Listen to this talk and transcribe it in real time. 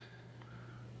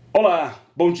Olá,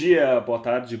 bom dia, boa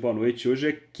tarde, boa noite. Hoje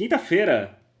é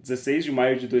quinta-feira, 16 de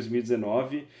maio de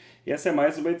 2019, e essa é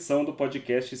mais uma edição do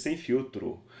podcast Sem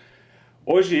Filtro.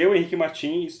 Hoje eu, Henrique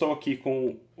Martins, estou aqui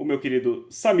com o meu querido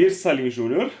Samir Salim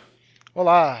Júnior.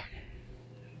 Olá,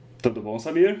 Tudo bom,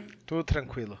 Samir? tudo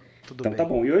tranquilo, tudo Então tá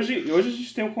bem. bom. E hoje a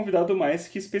gente tem um convidado mais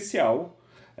que especial,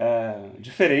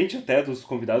 diferente até dos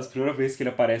convidados, primeira vez que ele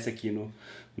aparece aqui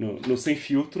no Sem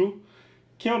Filtro,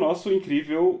 que é o nosso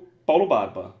incrível Paulo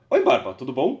Barba. Oi, Barba,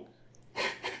 tudo bom?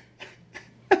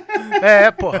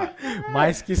 Porra,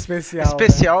 Mais que especial,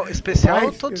 né? especial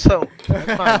Mais que... todos são,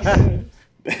 é mais.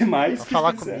 É mais Pra que falar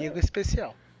especial. comigo é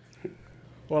especial.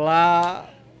 Olá,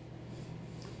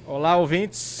 olá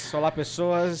ouvintes, olá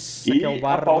pessoas, aqui é o E a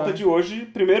pauta Barba. de hoje,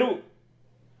 primeiro,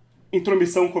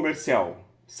 intromissão comercial.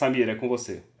 Samir, é com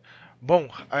você. Bom,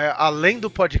 além do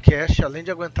podcast, além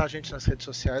de aguentar a gente nas redes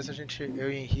sociais,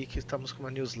 eu e o Henrique estamos com uma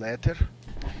newsletter,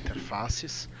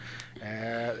 Interfaces.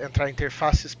 Entrar em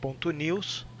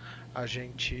interfaces.news, a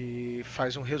gente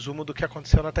faz um resumo do que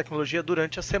aconteceu na tecnologia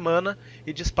durante a semana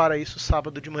e dispara isso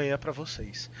sábado de manhã para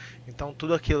vocês. Então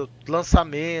tudo aquilo,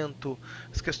 lançamento,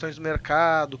 as questões do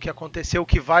mercado, o que aconteceu, o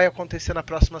que vai acontecer na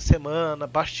próxima semana,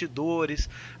 bastidores,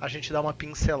 a gente dá uma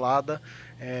pincelada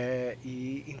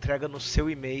e entrega no seu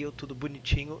e-mail, tudo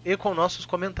bonitinho e com nossos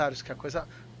comentários, que é a coisa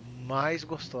mais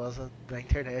gostosa da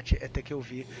internet é ter que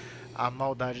ouvir a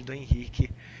maldade do Henrique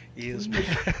e, e as minhas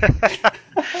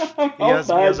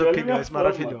Maldade, olha a minha opiniões forma.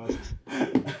 maravilhosas.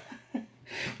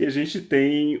 E a gente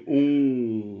tem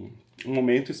um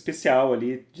momento especial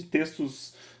ali de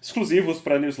textos exclusivos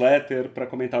para newsletter, para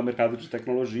comentar o mercado de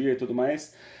tecnologia e tudo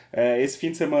mais. Esse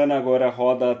fim de semana agora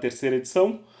roda a terceira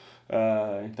edição.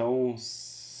 Então,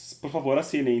 por favor,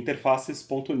 assinem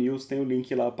interfaces.news, tem o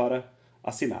link lá para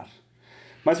assinar.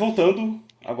 Mas voltando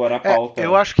agora à Eu pauta.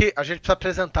 acho que a gente precisa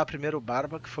apresentar primeiro o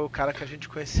Barba, que foi o cara que a gente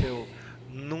conheceu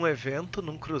num evento,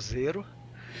 num cruzeiro.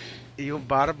 E o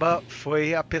Barba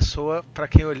foi a pessoa pra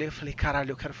quem eu olhei e falei,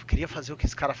 caralho, queria fazer o que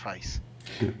esse cara faz.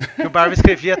 Que o Barba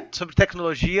escrevia sobre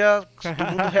tecnologia do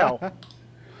mundo real.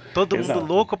 Todo mundo Exato.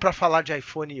 louco pra falar de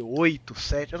iPhone 8,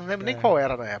 7, eu não lembro nem É, qual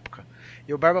era na época.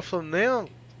 E o Barba falou, não,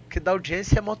 que da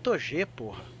audiência é Moto G,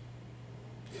 porra.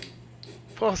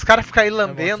 Pô, os caras ficam aí é moto.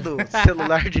 lambendo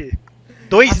celular de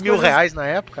 2 As mil coisas, reais na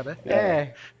época, né?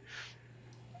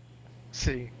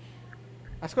 Sim.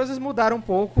 as coisas mudaram um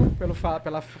pouco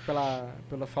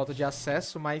pela falta de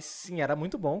acesso, mas sim, era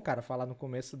muito bom, cara, falar no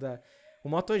começo da... O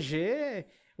Moto G...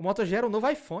 O Moto G era o novo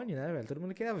iPhone, né, velho? Todo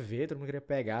mundo queria ver, todo mundo queria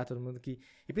pegar, todo mundo que...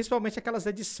 E principalmente aquelas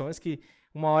edições que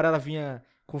uma hora ela vinha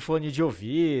com fone de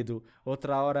ouvido,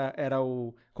 outra hora era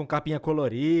o com capinha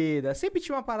colorida. Sempre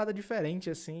tinha uma parada diferente,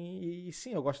 assim. E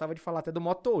sim, eu gostava de falar até do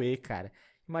Moto E, cara.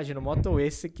 Imagina, o Moto E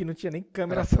esse que não tinha nem Era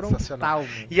câmera sensacional. frontal,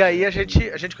 mano. E aí a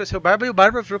gente conheceu o Barba e o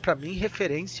Barba virou pra mim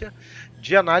referência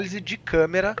de análise de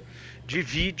câmera, de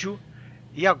vídeo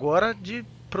e agora de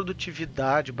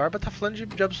produtividade. O Barba tá falando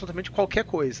de absolutamente qualquer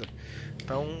coisa.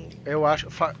 Então, eu acho.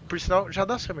 Por sinal, já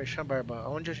dá seu merchan, Barba.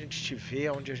 Onde a gente te vê,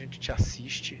 onde a gente te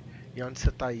assiste e onde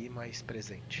você tá aí mais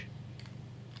presente.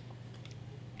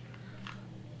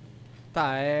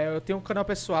 Tá, eu tenho um canal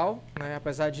pessoal, né?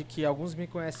 Apesar de que alguns me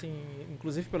conhecem,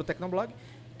 inclusive pelo Tecnoblog,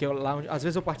 que às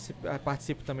vezes eu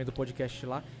participo também do podcast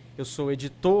lá. Eu sou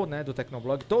editor, né, do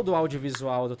Tecnoblog, todo o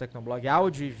audiovisual do Tecnoblog,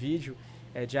 áudio e vídeo,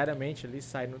 diariamente ali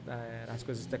sai as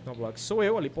coisas do Tecnoblog. Sou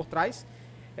eu ali por trás,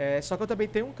 só que eu também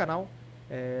tenho um canal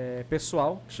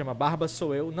pessoal que chama Barba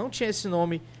Sou Eu. Não tinha esse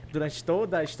nome durante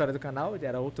toda a história do canal,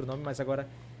 era outro nome, mas agora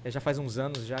já faz uns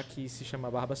anos já que se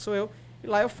chama Barba Sou Eu. E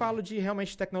lá eu falo de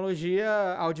realmente tecnologia,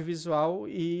 audiovisual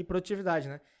e produtividade,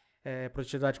 né?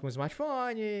 Produtividade com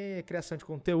smartphone, criação de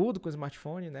conteúdo com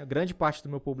smartphone, né? Grande parte do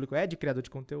meu público é de criador de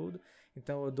conteúdo.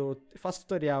 Então faço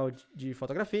tutorial de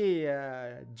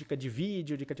fotografia, dica de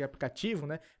vídeo, dica de aplicativo,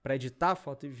 né? Para editar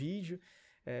foto e vídeo.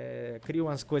 Crio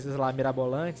umas coisas lá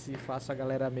mirabolantes e faço a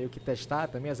galera meio que testar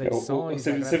também as edições.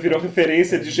 Você virou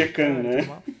referência de De Gcam,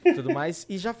 bacana e né? tudo mais.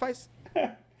 E já faz.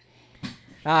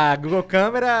 Ah, Google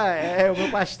Câmera é o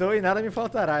meu pastor e nada me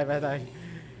faltará, é verdade.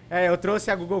 Eu trouxe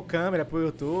a Google Câmera pro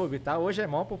YouTube e tal. Hoje é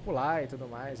mó popular e tudo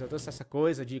mais. Eu trouxe essa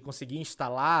coisa de conseguir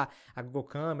instalar a Google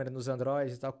Câmera nos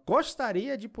Androids e tal.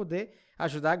 Gostaria de poder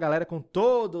ajudar a galera com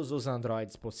todos os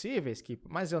Androids possíveis,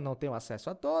 mas eu não tenho acesso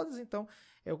a todos, então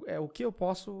o que eu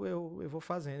posso eu vou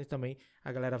fazendo. E também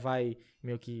a galera vai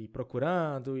meio que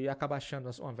procurando e acaba achando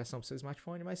uma versão pro seu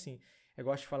smartphone, mas sim. Eu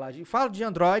gosto de falar de... Falo de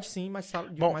Android, sim, mas falo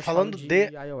Bom, mas falando falo de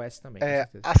iOS também, com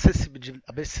certeza.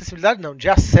 acessibilidade não, de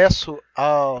acesso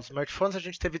aos smartphones, a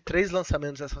gente teve 3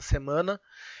 lançamentos essa semana.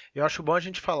 Eu acho bom a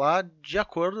gente falar de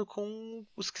acordo com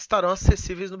os que estarão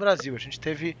acessíveis no Brasil. A gente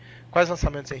teve quais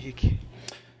lançamentos, Henrique?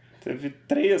 Teve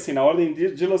 3, assim, na ordem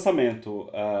de lançamento.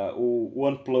 O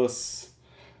OnePlus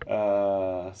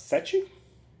 7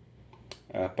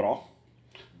 Pro,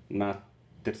 na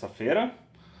terça-feira.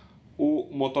 O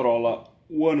Motorola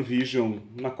One Vision,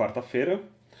 na quarta-feira.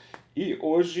 E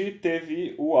hoje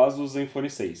teve o Asus Zenfone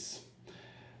 6.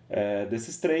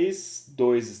 Desses 3,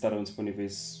 2 estarão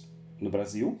disponíveis no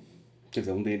Brasil. Quer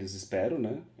dizer, um deles espero,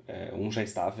 né? Um já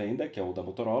está à venda, que é o da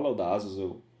Motorola. O da Asus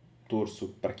eu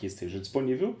torço para que esteja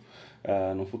disponível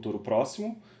no futuro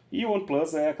próximo. E o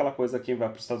OnePlus é aquela coisa que quem vai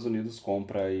para os Estados Unidos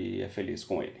compra e é feliz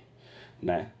com ele,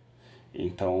 né?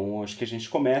 Então, acho que a gente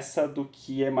começa do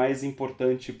que é mais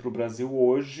importante para o Brasil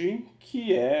hoje,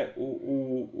 que é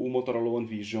o Motorola One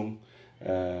Vision,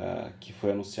 que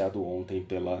foi anunciado ontem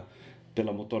pela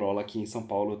Motorola aqui em São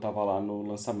Paulo. Eu estava lá no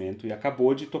lançamento e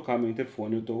acabou de tocar meu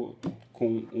interfone. Eu tô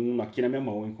com um aqui na minha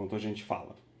mão enquanto a gente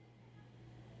fala.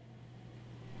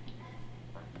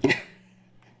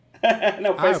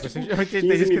 Não, faz eu entendi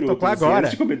 15 isso que minutos, tocou assim, agora.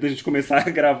 antes de a gente começar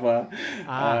a gravar,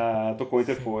 tocou o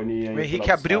interfone. O Henrique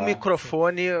abriu o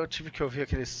microfone, eu tive que ouvir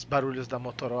aqueles barulhos da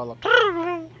Motorola.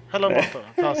 Hello,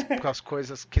 Motorola. Aquelas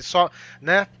coisas que só,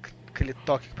 né? Aquele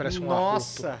toque que parece um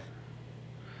Nossa!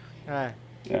 arroto.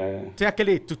 Tem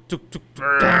aquele...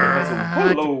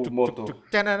 Hello, Moto.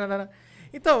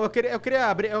 Então, eu queria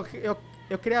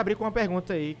abrir com uma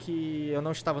pergunta aí, que eu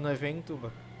não estava no evento,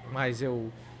 mas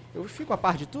eu fico a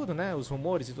par de tudo, né? Os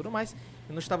rumores e tudo mais.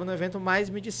 Eu não estava no evento, mas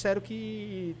me disseram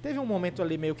que teve um momento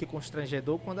ali meio que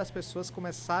constrangedor quando as pessoas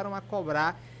começaram a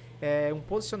cobrar um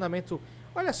posicionamento.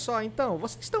 Olha só, então,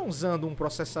 vocês estão usando um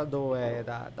processador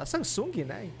da Samsung,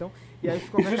 né? Então, e aí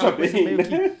ficou aquela coisa meio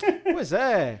que... Pois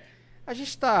é, a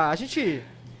gente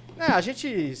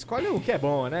escolhe o que é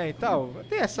bom, né? E tal.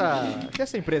 Tem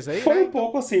essa empresa aí, Foi né? um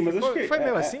pouco assim, mas acho que foi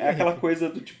meio assim, é aquela Henrique? coisa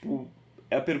do tipo...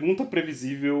 É a pergunta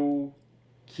previsível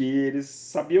que eles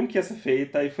sabiam que ia ser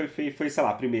feita e foi, sei lá,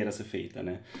 a primeira a ser feita,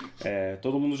 né?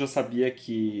 Todo mundo já sabia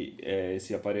que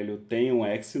esse aparelho tem um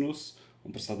Exynos,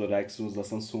 um processador Exynos da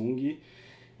Samsung,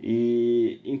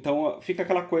 e então fica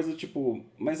aquela coisa tipo,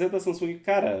 mas é da Samsung,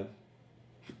 cara,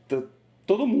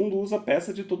 todo mundo usa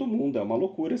peça de todo mundo, é uma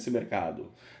loucura esse mercado.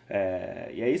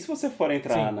 E aí se você for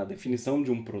entrar Sim. na definição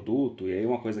de um produto, e aí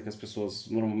uma coisa que as pessoas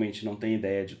normalmente não têm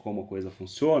ideia de como a coisa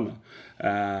funciona,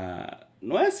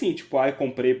 não é assim, tipo, eu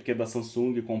comprei porque é da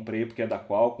Samsung, comprei porque é da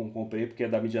Qualcomm, comprei porque é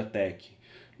da MediaTek.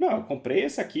 Não, eu comprei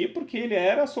esse aqui porque ele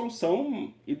era a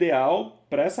solução ideal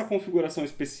para essa configuração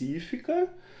específica,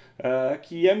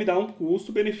 que ia me dar um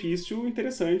custo-benefício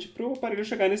interessante para o aparelho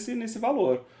chegar nesse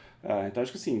valor. Então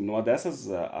acho que assim, numa dessas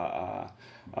a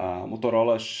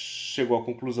Motorola chegou à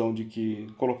conclusão de que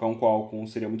colocar um Qualcomm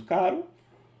seria muito caro,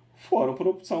 foram por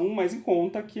opção mais em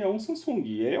conta, que é um Samsung.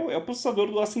 E é o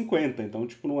processador do A50, então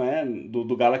tipo, não é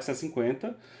do Galaxy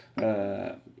A50,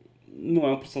 não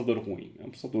é um processador ruim, é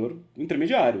um processador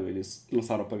intermediário. Eles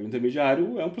lançaram o aparelho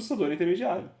intermediário, é um processador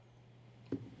intermediário.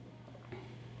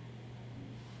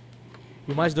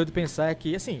 E o mais doido de pensar é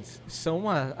que, assim, são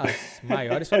as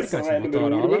maiores fabricantes, São,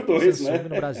 Motorola número 2, Samsung né? no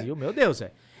Brasil, meu Deus,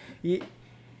 E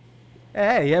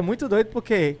é muito doido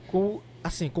porque com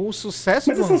o sucesso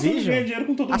Mas do a Samsung OneVision, ganha dinheiro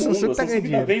com todo a mundo. Samsung A tá ganhando Samsung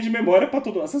dinheiro. vende memória pra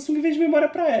todo mundo. A Samsung vende memória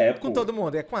pra Apple. Com todo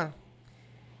mundo,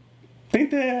 Tem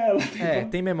tela,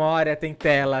 tem memória, tem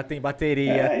tela, tem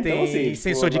bateria, então, tem assim,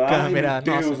 sensor de ai, câmera. Meu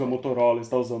Deus, Nossa, a Motorola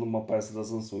está usando uma peça da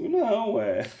Samsung. Não,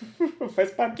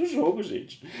 faz parte do jogo,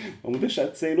 gente. Vamos deixar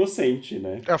de ser inocente,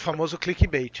 né? É o famoso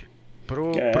clickbait.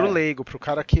 Pro leigo, pro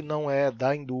cara que não é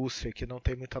da indústria, que não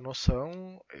tem muita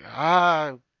noção,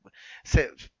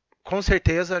 com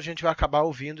certeza a gente vai acabar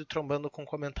ouvindo e trombando com um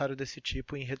comentário desse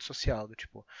tipo em rede social, do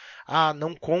tipo,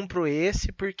 não compro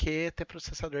esse porque tem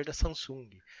processador da Samsung.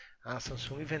 A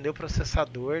Samsung vendeu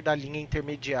processador da linha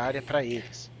intermediária para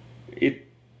eles.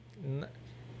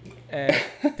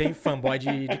 tem fanboy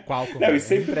de Qualcomm, Não, é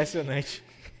sempre... impressionante.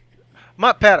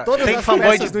 Mas pera, Todas tem as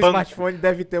fanboy peças de do smartphone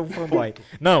deve ter um fanboy.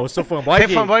 Não, eu sou fanboy tem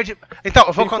fanboy de... Então,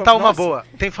 eu vou contar uma boa.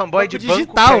 Tem fanboy de banco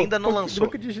digital, que ainda não lançou.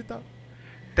 Banco digital.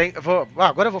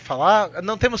 Agora eu vou falar.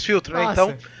 Não temos filtro, né? Nossa.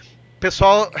 Então,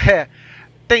 pessoal,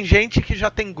 tem gente que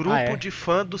já tem grupo de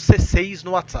fã do C6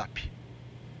 no WhatsApp.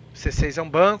 O C6 é um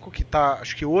banco que tá.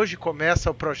 Acho que hoje começa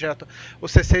o projeto. O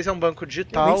C6 é um banco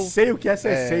digital. Eu nem sei o que é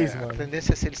C6, mano. A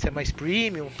tendência é ele ser mais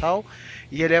premium e tal.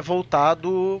 E ele é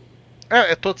voltado.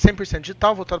 É todo 100%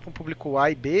 digital, voltado para o público A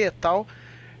e B e tal.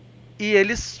 e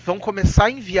eles vão começar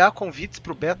a enviar convites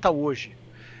pro beta hoje.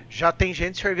 Já tem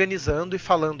gente se organizando e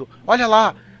falando, olha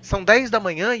lá, são 10 da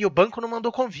manhã e o banco não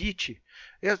mandou convite.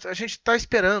 A gente tá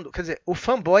esperando. Quer dizer, o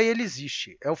fanboy ele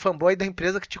existe. É o fanboy da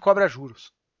empresa que te cobra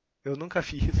juros. Eu nunca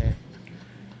fiz.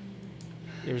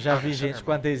 Eu já vi gente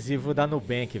com adesivo da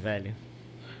Nubank, velho.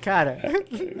 Cara,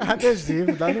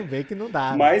 adesivo da Nubank não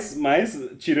dá. Mas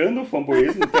tirando o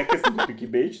fanboyismo, tem a questão do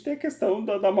clickbait, tem a questão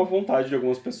da má vontade de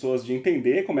algumas pessoas de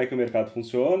entender como é que o mercado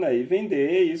funciona e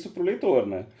vender isso pro leitor,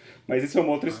 né? Mas isso é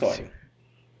uma outra história.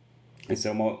 Isso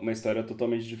é uma história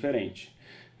totalmente diferente,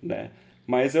 né?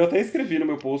 Mas eu até escrevi no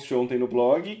meu post ontem no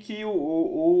blog que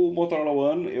o Motorola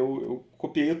One, eu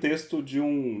copiei o texto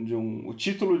o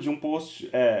título de um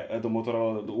post do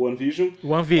Motorola, do One Vision.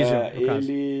 One Vision, no caso.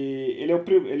 Ele é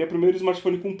o primeiro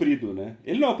smartphone comprido, né?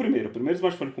 Ele não é o primeiro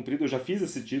smartphone comprido, eu já fiz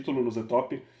esse título no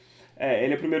Zetop.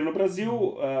 Ele é o primeiro no Brasil.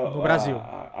 No Brasil.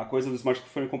 A coisa do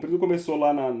smartphone comprido começou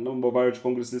lá no Mobile World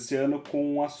Congress desse ano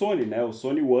com a Sony, né? O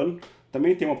Sony One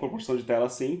também tem uma proporção de tela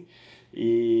assim,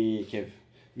 que é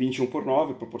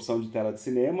 21:9, proporção de tela de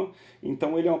cinema.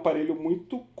 Então ele é um aparelho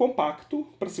muito compacto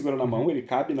para segurar na mão, ele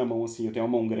cabe na mão assim, eu tenho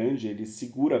uma mão grande, ele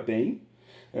segura bem,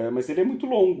 mas ele é muito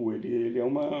longo, ele é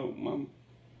uma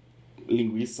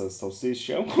linguiça,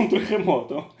 salsicha, é um controle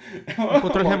remoto. É um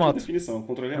controle remoto. Definição, um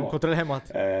controle remoto. É um controle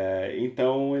remoto.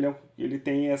 Então ele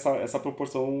tem essa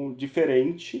proporção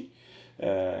diferente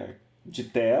de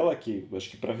tela, que acho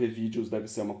que para ver vídeos deve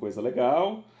ser uma coisa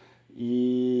legal.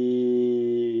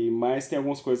 Mas tem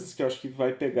algumas coisas que eu acho que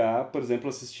vai pegar, por exemplo,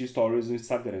 assistir stories no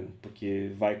Instagram,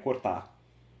 porque vai cortar,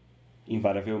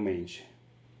 invariavelmente.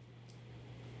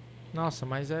 Nossa,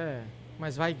 mas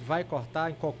vai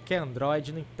cortar em qualquer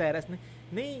Android, não interessa,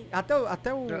 nem até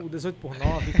o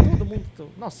 18:9, todo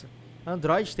mundo, nossa,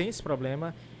 Android tem esse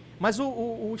problema, mas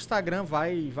o Instagram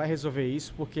vai resolver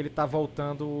isso, porque ele tá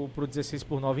voltando pro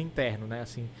 16:9 interno, né,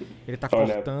 assim, ele tá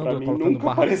cortando, colocando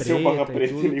barra preta e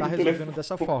tudo, tá resolvendo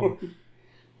dessa forma.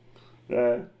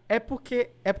 É porque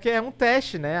é um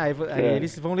teste, né? Aí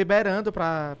eles vão liberando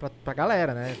pra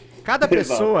galera, né? Cada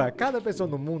pessoa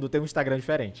no mundo tem um Instagram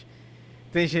diferente.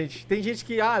 Tem gente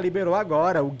que liberou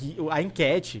agora a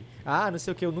enquete. Não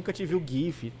sei o que, eu nunca tive o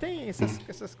GIF. Tem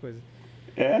essas coisas.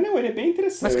 Não, ele é bem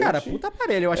interessante. Mas, cara, puta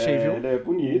aparelho eu achei, viu? Ele é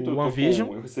bonito. O One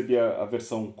Vision. Eu recebi a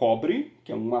versão cobre,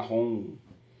 que é um marrom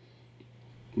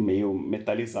meio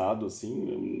metalizado,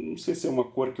 assim. Eu não sei se é uma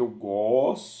cor que eu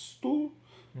gosto,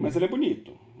 mas ele é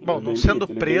bonito. Bom, não sendo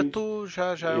preto,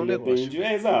 já é um negócio.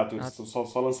 Exato, eles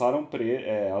só lançaram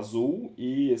azul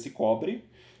e esse cobre.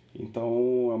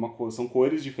 Então são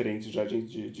cores diferentes já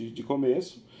de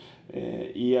começo.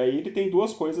 E aí ele tem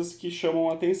duas coisas que chamam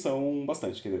a atenção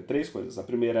bastante, quer dizer, 3 coisas. A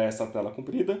primeira é essa tela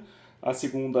comprida, a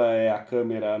segunda é a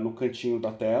câmera no cantinho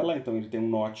da tela, então ele tem um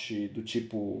notch do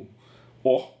tipo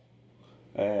O,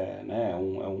 né,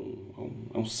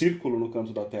 é um círculo no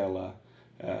canto da tela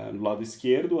no lado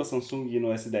esquerdo. A Samsung no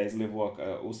S10 levou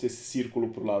esse círculo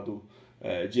para o lado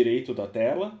direito da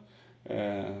tela.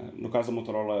 No caso da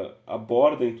Motorola, a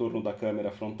borda em torno da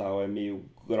câmera frontal é meio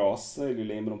grossa, ele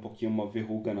lembra um pouquinho uma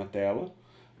verruga na tela,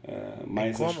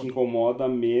 mas acho que incomoda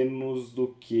menos do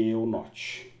que o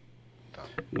notch,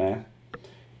 né?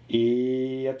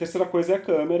 E a terceira coisa é a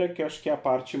câmera, que eu acho que é a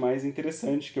parte mais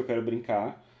interessante que eu quero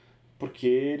brincar, porque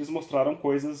eles mostraram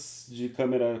coisas de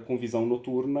câmera com visão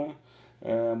noturna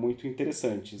muito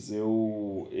interessantes.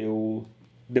 Eu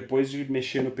depois de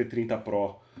mexer no P30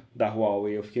 Pro da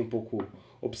Huawei, eu fiquei um pouco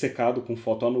obcecado com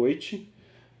foto à noite,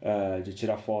 de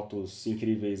tirar fotos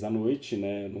incríveis à noite,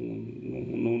 né?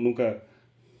 Nunca...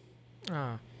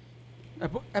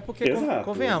 É porque,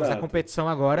 convenhamos, a competição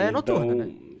agora é noturna,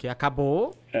 né? Que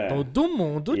acabou, todo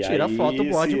mundo tira foto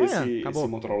boa de manhã. Acabou.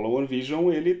 Esse Motorola One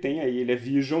Vision, ele é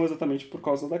Vision exatamente por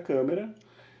causa da câmera.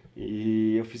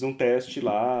 E eu fiz um teste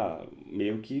lá,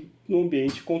 meio que no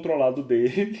ambiente controlado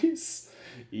deles,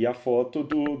 e a foto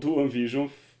do One Vision,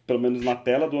 pelo menos na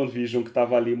tela do One Vision que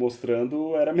estava ali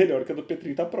mostrando, era melhor que a do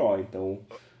P30 Pro, então...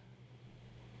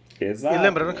 Exato. E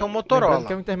lembrando que é um Motorola. Lembrando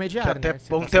que é um intermediário, que até né?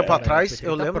 um tempo atrás,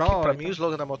 eu P30 lembro Pro, que pra mim o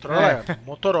slogan da Motorola é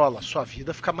Motorola, sua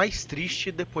vida fica mais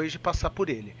triste depois de passar por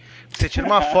ele. Você tira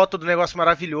uma foto do negócio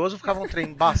maravilhoso, ficava um trem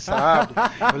embaçado.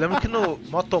 Eu lembro que no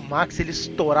Moto Max ele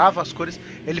estourava as cores,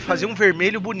 ele fazia um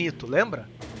vermelho bonito, lembra?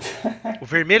 O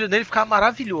vermelho dele ficava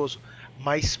maravilhoso.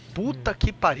 Mas puta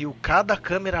que pariu, cada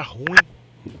câmera ruim.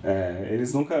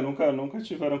 Eles nunca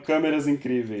tiveram câmeras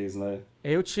incríveis, né?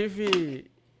 Eu tive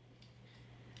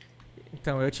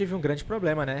um grande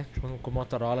problema, né? Com o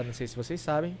Motorola, não sei se vocês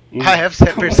sabem. Você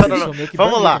é persona não...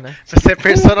 Vamos lá, né? Você é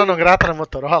persona não grata na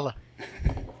Motorola?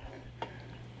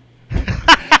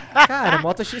 Cara,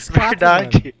 Moto X4,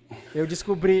 verdade. mano. Eu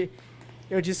descobri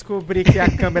que a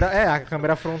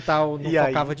câmera frontal não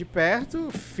focava de perto.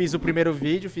 Fiz o primeiro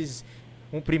vídeo, fiz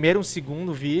um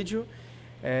segundo vídeo.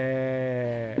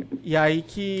 E aí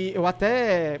que eu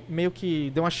até meio que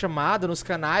dei uma chamada nos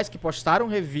canais que postaram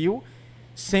review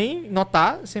sem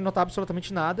notar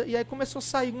absolutamente nada. E aí começou a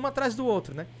sair um atrás do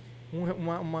outro, né?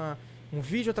 Um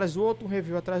vídeo atrás do outro, um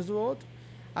review atrás do outro.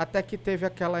 Até que teve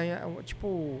aquela,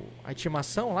 tipo, a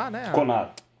intimação lá, né?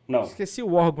 Conar. Não. Esqueci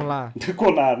o órgão lá.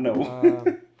 Conar, não.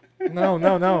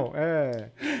 Não.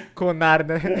 Conar,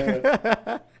 né?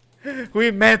 O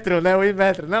Inmetro, né? O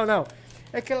Inmetro. Não.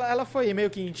 É que ela foi meio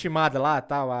que intimada lá,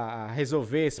 tal, a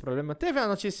resolver esse problema. Teve uma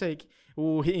notícia aí que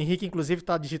o Henrique, inclusive,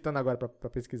 tá digitando agora pra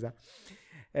pesquisar.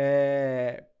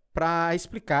 Pra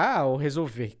explicar ou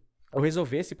resolver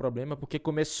esse problema, porque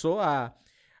começou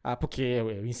porque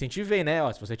eu incentivei, né?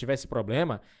 Ó, se você tiver esse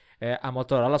problema, a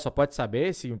Motorola só pode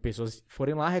saber se pessoas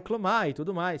forem lá reclamar e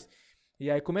tudo mais. E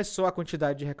aí começou a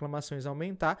quantidade de reclamações a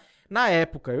aumentar. Na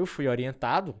época, eu fui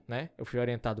orientado, né? Eu fui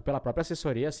orientado pela própria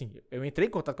assessoria, assim. Eu entrei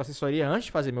em contato com a assessoria antes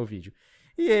de fazer meu vídeo.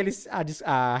 E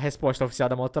a resposta oficial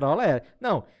da Motorola era: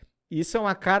 não, isso é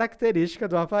uma característica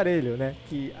do aparelho, né?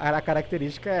 Que a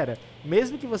característica era,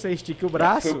 mesmo que você estique o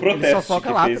braço, ele só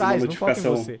foca lá atrás, não foca em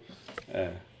você.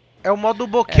 É o modo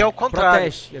bokeh ao contrário.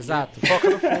 Proteste, exato. Foca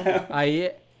no fundo.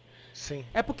 Aí... Sim.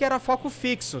 É porque era foco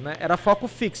fixo, né? Era foco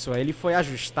fixo. Ele foi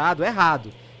ajustado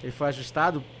errado. Ele foi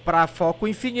ajustado para foco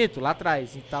infinito lá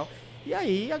atrás e tal. E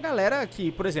aí a galera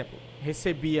que, por exemplo,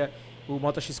 recebia o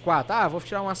Moto X4, vou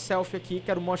tirar uma selfie aqui,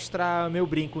 quero mostrar meu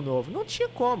brinco novo. Não tinha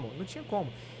como.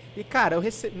 E cara, eu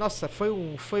recebi, nossa, foi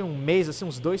um mês assim,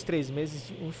 uns 2-3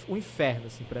 meses, um inferno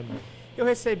assim para mim. Eu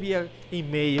recebia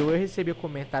e-mail, eu recebia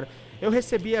comentário. Eu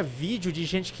recebia vídeo de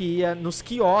gente que ia nos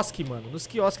quiosques, mano. Nos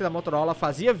quiosques da Motorola,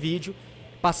 fazia vídeo,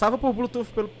 passava por Bluetooth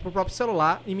pro próprio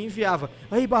celular e me enviava.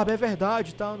 Aí, Barba, é verdade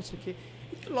e tal, não sei o quê.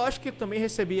 E lógico que eu também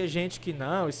recebia gente que,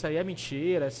 não, isso aí é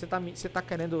mentira, você tá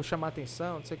querendo chamar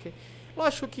atenção, não sei o quê.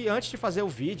 Lógico que antes de fazer o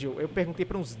vídeo, eu perguntei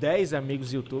pra uns 10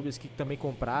 amigos youtubers que também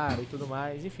compraram e tudo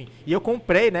mais, enfim. E eu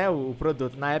comprei, né, o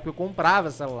produto. Na época eu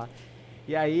comprava celular.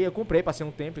 E aí eu comprei, passei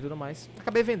um tempo e tudo mais.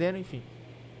 Acabei vendendo, enfim.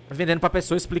 Vendendo pra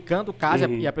pessoa, explicando o caso,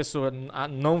 e a pessoa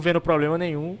não vendo problema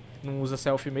nenhum, não usa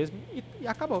selfie mesmo, e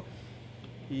acabou.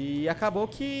 E acabou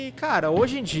que, cara,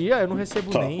 hoje em dia eu não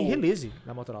recebo nem release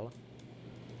da Motorola.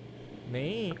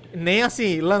 Nem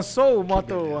assim, lançou o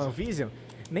Moto One Vision,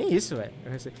 nem isso, velho.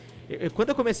 Quando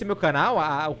eu comecei meu canal,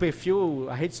 o perfil,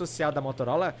 a rede social da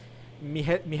Motorola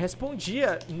me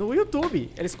respondia no YouTube.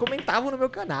 Eles comentavam no meu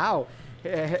canal.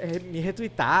 Me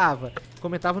retweetava,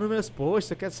 comentava nos meus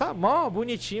posts, que é só mó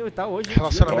bonitinho e tal. Hoje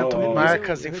relacionamento com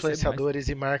marcas, influenciadores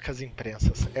e marcas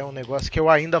imprensas. É um negócio que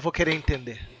eu ainda vou querer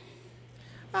entender.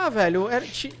 Velho,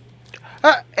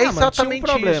 exatamente tinha um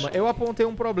problema. isso. Eu apontei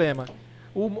um problema.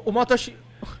 O Moto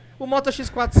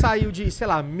X4 saiu de, sei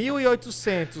lá,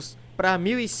 1.800 pra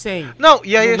 1.100. Não,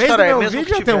 e aí a história é mesmo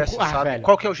vídeo, que tivesse, sabe? Velho,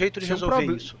 qual que é o jeito de resolver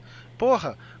isso?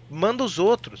 Porra, manda os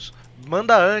outros.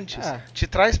 Manda antes, te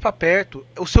traz pra perto,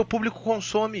 o seu público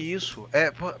consome isso.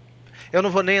 Eu não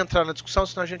vou nem entrar na discussão,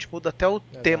 senão a gente muda até o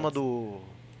tema do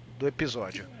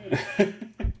episódio.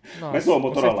 Nossa, mas,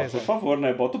 Motorola, por favor,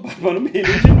 né? Bota o Barba no meio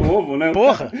de novo, né?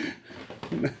 Porra!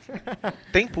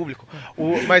 Tem público.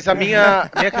 Mas a minha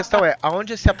questão é,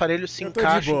 aonde esse aparelho se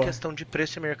encaixa em questão de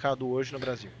preço e mercado hoje no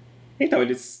Brasil? Então,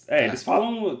 eles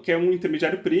falam que é um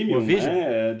intermediário premium,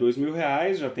 né?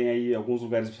 R$2.000, já tem aí alguns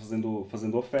lugares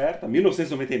fazendo oferta.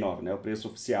 1.999, né? O preço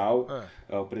oficial,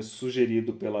 o preço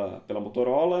sugerido pela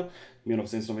Motorola,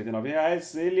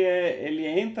 R$1.999. Ele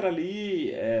entra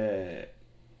ali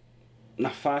na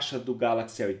faixa do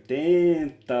Galaxy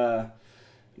A80,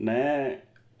 né?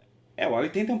 O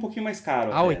A80 é um pouquinho mais caro.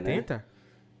 A80?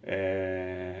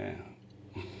 Né?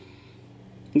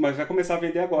 Mas vai começar a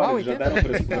vender agora, eles já deram o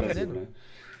preço pro Brasil, né?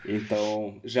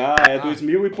 Então, já é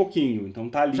 2.000 e pouquinho. Então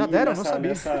tá ali já deram,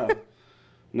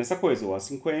 nessa coisa. O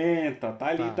A50, tá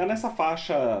ali, tá nessa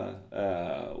faixa,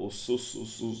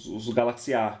 os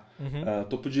Galaxy A,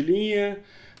 topo de linha.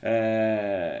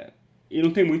 E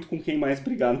não tem muito com quem mais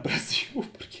brigar no Brasil,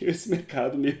 porque esse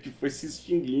mercado meio que foi se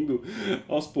extinguindo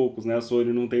aos poucos, né? A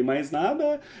Sony não tem mais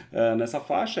nada nessa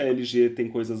faixa, a LG tem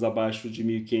coisas abaixo de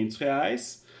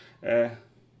R$1.500.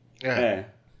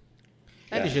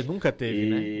 A LG nunca teve,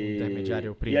 né?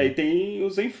 Intermediário premium. E aí tem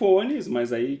os Zenfones,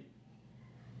 mas aí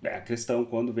a questão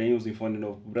quando vem o Zenfone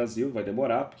novo pro Brasil vai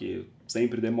demorar, porque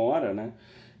sempre demora, né?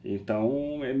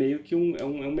 Então é meio que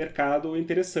um mercado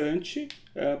interessante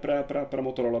para a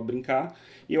Motorola brincar.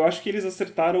 E eu acho que eles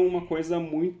acertaram uma coisa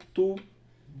muito...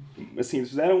 Assim, eles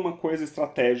fizeram uma coisa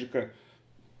estratégica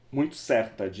muito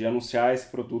certa de anunciar esse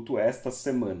produto esta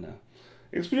semana.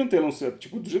 Eles podiam ter anunciado,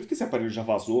 tipo, do jeito que esse aparelho já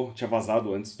vazou, tinha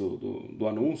vazado antes do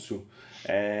anúncio,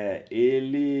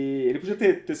 ele podia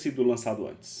ter sido lançado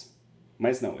antes.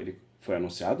 Mas não, ele foi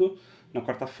anunciado na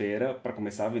quarta-feira para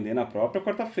começar a vender na própria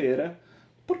quarta-feira.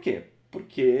 Por quê?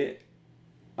 Porque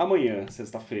amanhã,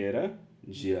 sexta-feira,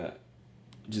 dia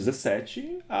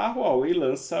 17, a Huawei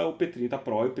lança o P30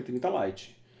 Pro e o P30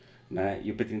 Lite, né?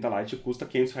 E o P30 Lite custa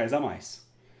R$ 500 a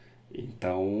mais.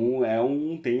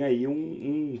 Então tem aí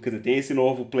quer dizer, tem esse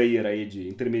novo player aí de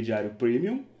intermediário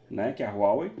premium, né, que é a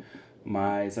Huawei,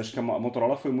 mas acho que a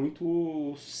Motorola foi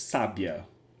muito sábia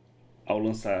ao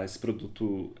lançar esse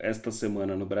produto esta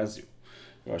semana no Brasil.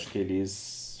 Eu acho que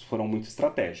eles foram muito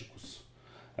estratégicos.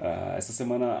 Essa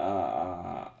semana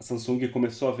a Samsung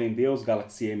começou a vender os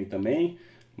Galaxy M também,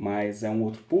 mas é um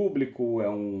outro público, é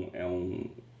um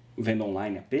venda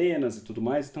online apenas e tudo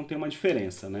mais, então tem uma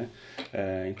diferença, né?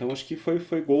 Então acho que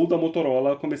foi gol da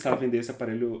Motorola começar a vender esse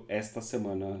aparelho esta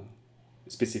semana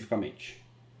especificamente.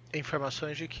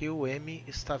 Informações de que o M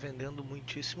está vendendo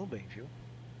muitíssimo bem, viu?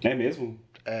 É mesmo?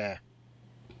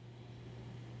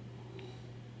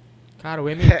 Cara, o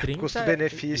M30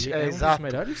 custo-benefício, é um exato.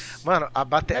 dos melhores. Mano, a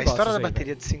história da aí,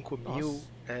 bateria velho. de 5.000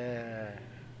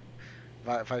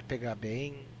 Nossa. vai pegar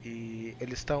bem e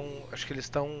acho que eles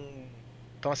estão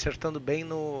acertando bem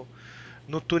no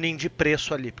tuning de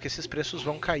preço ali, porque esses preços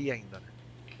vão cair ainda, né?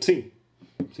 Sim,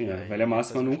 a velha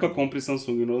máxima, nunca compre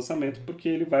Samsung no lançamento, porque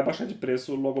ele vai baixar de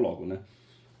preço logo, né?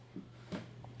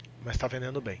 Mas tá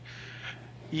vendendo bem.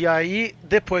 E aí,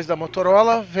 depois da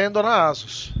Motorola, vendo na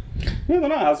Asus. Vendo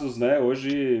na Asus, né?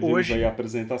 Hoje vimos aí a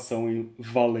apresentação em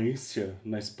Valência,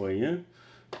 na Espanha,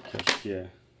 que acho que é...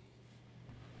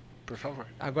 Por favor.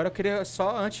 Agora eu queria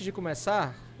só, antes de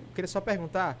começar,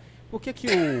 perguntar por que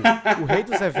o rei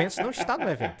dos eventos não está no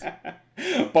evento?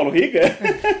 Paulo Riga?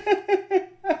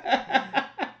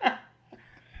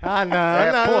 Ah,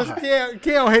 não.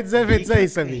 Quem é o rei dos eventos aí,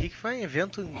 Samir? Henrique foi em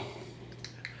evento...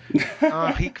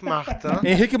 Henrique Martin.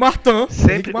 Henrique Martin.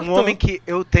 Sempre um homem que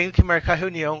eu tenho que marcar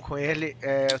reunião com ele.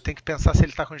 Eu tenho que pensar se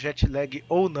ele tá com jet lag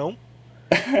ou não.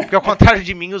 Porque ao contrário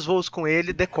de mim, os voos com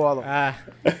ele decolam.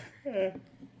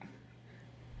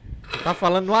 Tá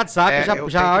falando no WhatsApp,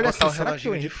 já olha assim, será que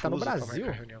o Henrique tá no Brasil?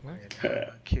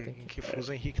 Em que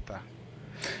fuso o Henrique tá?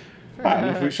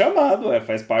 Não fui chamado,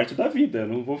 faz parte da vida.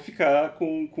 Não vou ficar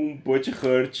com butt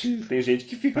hurt. Tem gente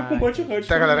que fica com butt hurt.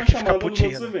 Tem a galera que fica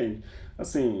putinha.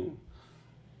 Assim,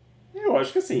 eu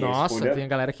acho que assim, nossa, tem a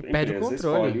galera que perde o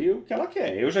controle. Escolhe o que ela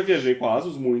quer. Eu já viajei com a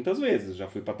Asus muitas vezes. Já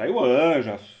fui pra Taiwan,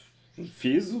 já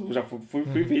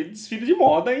fui ver desfile de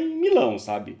moda em Milão,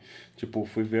 sabe? Tipo,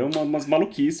 fui ver umas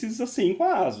maluquices assim com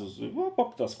a Asus.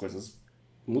 As coisas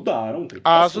mudaram.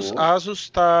 A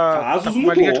Asus tá com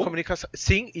uma linha de comunicação.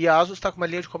 Sim, e a Asus tá com uma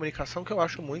linha de comunicação que eu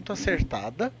acho muito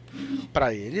acertada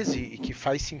para eles e que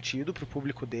faz sentido pro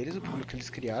público deles, o público que eles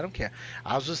criaram, que é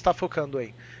a Asus está focando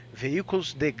em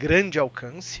veículos de grande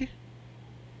alcance,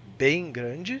 bem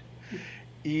grande,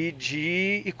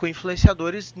 e com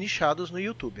influenciadores nichados no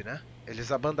YouTube, né?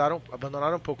 Eles abandonaram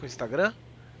um pouco o Instagram.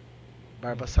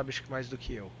 Barba sabe acho que mais do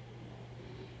que eu.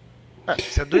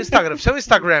 Você é do Instagram, você é um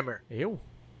Instagrammer. Eu?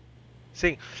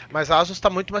 Sim, mas a Asus está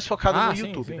muito mais focada no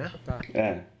YouTube, sim, né? Tá.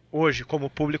 Hoje, como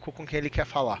público com quem ele quer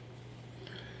falar.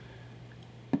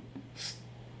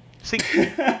 Sim.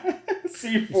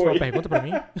 Sim, foi. Isso é uma pergunta pra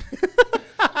mim?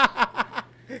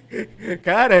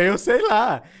 Cara, eu sei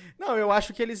lá. Não, eu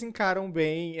acho que eles encaram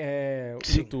bem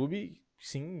o YouTube.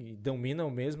 Sim, e dominam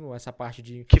mesmo essa parte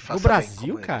de... No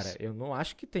Brasil, cara, eu não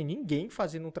acho que tem ninguém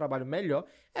fazendo um trabalho melhor.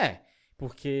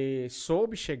 Porque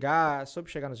soube chegar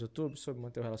nos YouTube, soube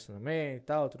manter o relacionamento e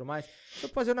tal, tudo mais.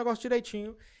 Soube fazer o negócio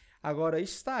direitinho. Agora,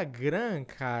 Instagram,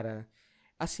 cara,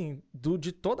 assim,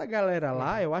 de toda a galera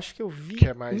lá, eu acho que eu vi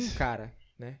um cara,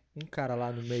 né? Um cara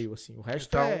lá no meio, assim. O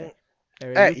resto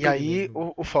e aí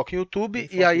o foco em YouTube,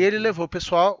 e aí ele levou o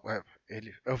pessoal...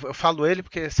 Eu falo ele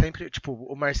porque sempre, tipo,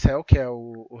 o Marcel, que é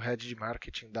o head de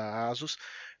marketing da Asus,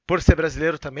 por ser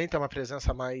brasileiro também, tem uma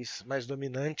presença mais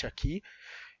dominante aqui.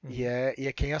 E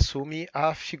é quem assume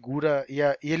a figura. E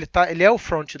ele é o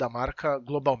front da marca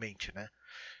globalmente, né?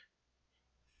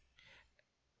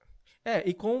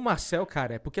 E com o Marcel,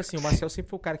 cara, porque assim, o Marcel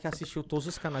sempre foi o cara que assistiu todos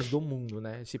os canais do mundo,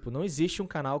 né? Tipo, não existe um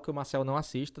canal que o Marcel não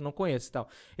assista, não conheça e tal.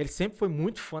 Ele sempre foi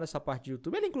muito fã dessa parte de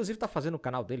YouTube. Ele, inclusive, tá fazendo o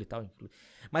canal dele e tal.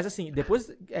 Mas assim,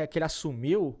 depois que ele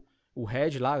assumiu o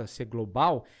head lá, ser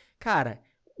global, cara,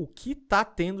 o que tá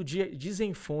tendo de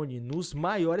Zenfone nos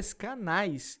maiores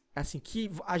canais, assim, que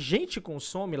a gente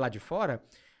consome lá de fora,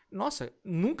 nossa,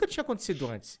 nunca tinha acontecido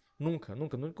antes. Nunca.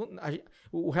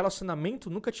 O relacionamento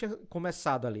nunca tinha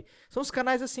começado ali. São os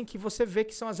canais, assim, que você vê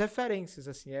que são as referências,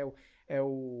 assim.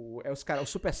 Os caras, o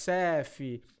Super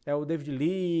Seth, é o David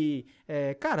Lee.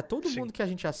 Cara, todo mundo que a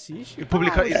gente assiste. E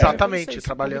publica, exatamente,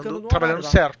 trabalhando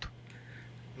certo.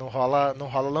 Não rola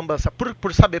lambança.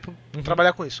 Por saber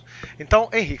trabalhar com isso. Então,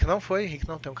 Henrique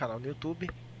não tem um canal no YouTube.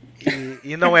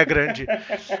 E não é grande.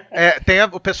 Tem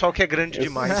o pessoal que é grande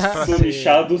demais. Eu sou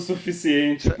nichado o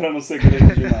suficiente pra não ser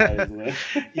grande demais,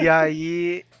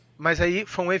 né? Mas aí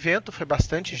foi um evento, foi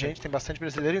bastante gente, tem bastante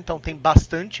brasileiro, então tem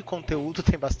bastante conteúdo,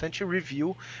 tem bastante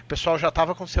review. O pessoal já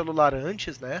tava com celular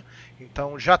antes, né?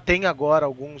 Então já tem agora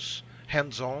alguns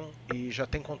hands-on e já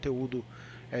tem conteúdo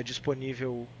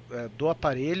disponível do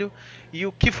aparelho. E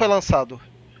o que foi lançado?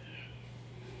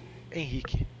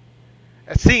 Henrique.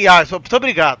 Sim, muito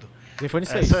obrigado. Zenfone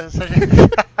 6.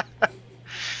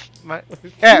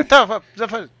 Então,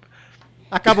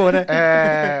 acabou, né?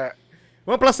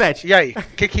 Vamos pra 7. E aí,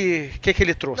 o que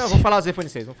ele trouxe? Não, vou falar o Zenfone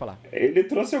 6, vamos falar. Ele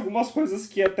trouxe algumas coisas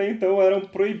que até então eram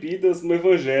proibidas no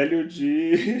evangelho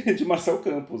de Marcel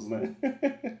Campos, né?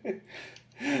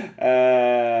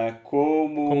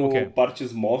 Como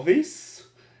partes móveis,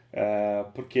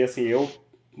 porque assim,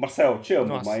 Marcel, te amo,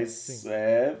 nossa, mas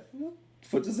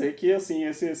vou dizer que assim,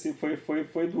 esse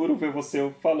foi duro ver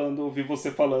ouvir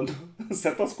você falando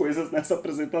certas coisas nessa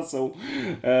apresentação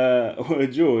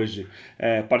de hoje.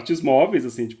 Partes móveis,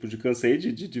 assim, tipo, cansei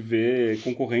de ver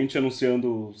concorrente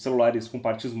anunciando celulares com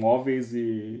partes móveis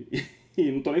e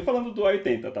não tô nem falando do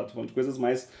A80, tá? Tô falando de coisas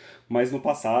mais no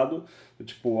passado.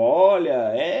 Tipo,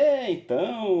 olha,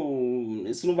 então,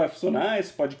 isso não vai funcionar,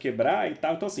 isso pode quebrar e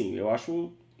tal. Então, assim, eu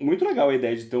acho muito legal a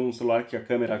ideia de ter um celular que a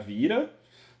câmera vira,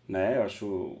 né? Eu acho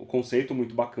o conceito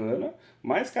muito bacana,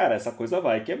 mas, cara, essa coisa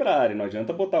vai quebrar, e não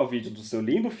adianta botar o vídeo do seu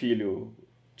lindo filho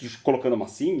colocando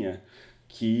massinha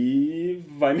que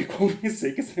vai me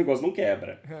convencer que esse negócio não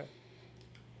quebra.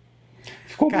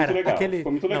 Ficou muito legal.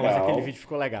 Não, mas aquele vídeo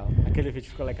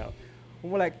ficou legal. O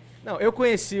moleque... Não,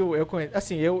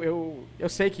 assim, eu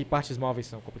sei que partes móveis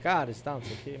são complicadas e tal, não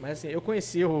sei o quê, mas assim, eu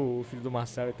conheci o filho do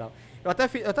Marcel e tal. Eu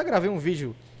até gravei um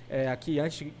vídeo aqui,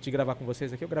 antes de gravar com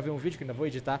vocês aqui, eu gravei um vídeo que ainda vou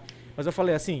editar, mas eu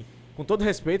falei assim, com todo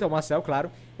respeito ao Marcel,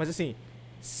 claro, mas assim,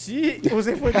 se o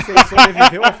Zenfone 6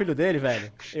 sobreviveu ao filho dele,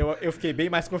 velho, eu fiquei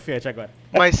bem mais confiante agora.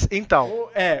 Mas, então...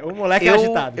 o moleque é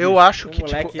agitado. Eu acho que,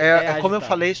 como eu agitado.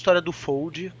 falei a história do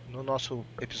Fold, no nosso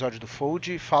episódio do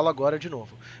Fold, falo agora de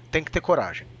novo. Tem que ter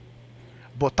coragem.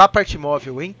 Botar parte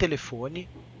móvel em telefone,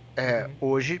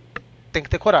 hoje, tem que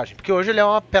ter coragem. Porque hoje ele é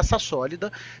uma peça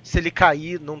sólida. Se ele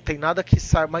cair, não tem nada que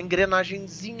saia, uma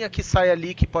engrenagemzinha que sai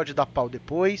ali que pode dar pau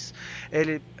depois.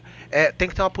 Ele... tem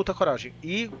que ter uma puta coragem.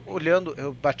 E olhando,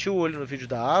 eu bati o olho no vídeo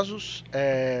da Asus,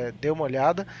 dei uma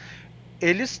olhada.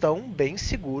 Eles estão bem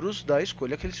seguros da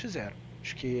escolha que eles fizeram.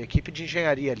 Acho que a equipe de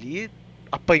engenharia ali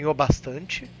apanhou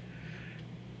bastante.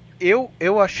 Eu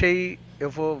achei,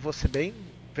 eu vou ser bem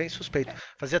suspeito.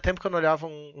 Fazia tempo que eu não olhava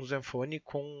um Zenfone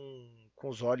com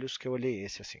os olhos que eu olhei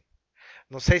esse, assim.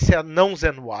 Não sei se é não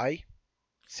Zen Y,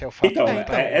 se é o fato... Então,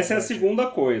 essa é a segunda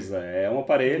coisa. É um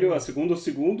aparelho, o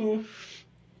segundo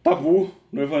tabu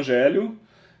no evangelho,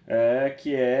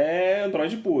 que é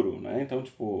Android puro, né? Então,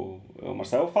 tipo, o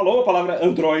Marcel falou a palavra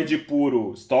Android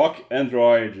puro, stock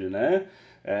Android, né?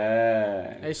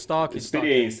 Stock.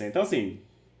 Experiência. Então, assim,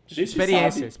 a gente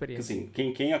experiência. Que, assim,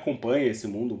 quem acompanha esse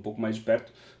mundo um pouco mais de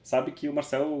perto sabe que o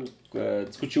Marcel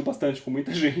discutiu bastante com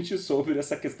muita gente sobre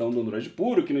essa questão do Android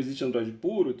puro, que não existe Android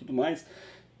puro e tudo mais.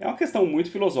 É uma questão muito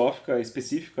filosófica,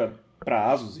 específica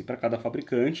para ASUS e para cada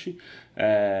fabricante.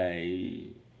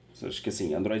 Acho que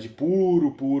assim, Android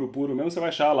puro mesmo, você vai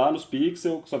achar lá nos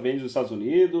Pixel, que só vende nos Estados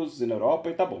Unidos e na Europa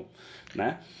e tá bom,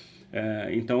 né?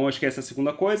 Então acho que essa é a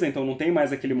segunda coisa. Então não tem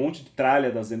mais aquele monte de tralha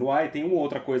da Zen Y. Tem uma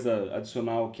outra coisa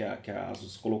adicional que a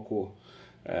ASUS colocou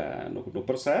no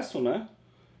processo, né?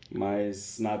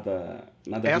 Mas nada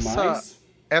demais.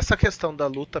 Essa questão da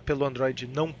luta pelo Android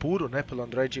não puro, né? Pelo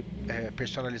Android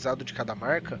personalizado de cada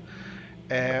marca,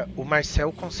 o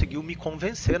Marcel conseguiu me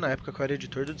convencer na época que eu era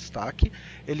editor do Destaque.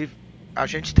 A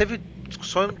gente teve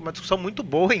uma discussão muito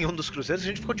boa em um dos cruzeiros. A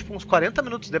gente ficou tipo uns 40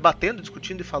 minutos debatendo,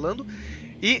 discutindo e falando.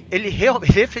 E ele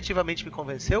efetivamente me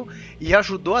convenceu e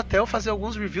ajudou até eu fazer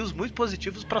alguns reviews muito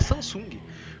positivos para a Samsung.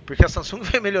 Porque a Samsung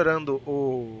vem melhorando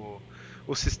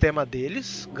o sistema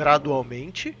deles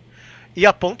gradualmente. E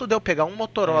a ponto de eu pegar um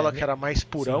Motorola que era mais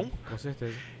purão, sim, com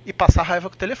certeza, e passar raiva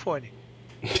com o telefone.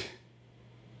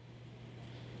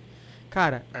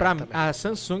 Cara, a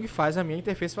Samsung faz a minha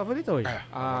interface favorita hoje.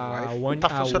 A One tá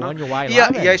funcionando. UI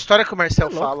E a história que o Marcel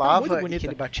tá falava tá e que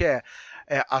ele batia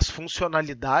as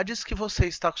funcionalidades que você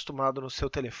está acostumado no seu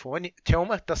telefone. Tinha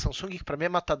uma da Samsung que para mim é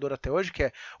matadora até hoje, que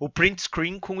é o print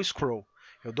screen com scroll.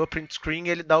 Eu dou print screen e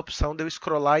ele dá a opção de eu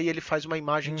scrollar e ele faz uma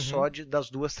imagem só das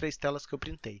 2, 3 telas que eu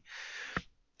printei.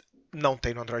 Não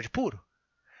tem no Android puro.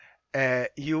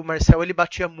 E o Marcel ele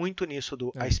batia muito nisso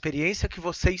a experiência que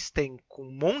vocês têm com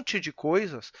um monte de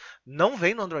coisas não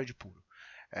vem no Android puro.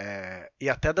 E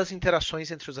até das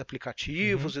interações entre os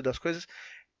aplicativos e das coisas.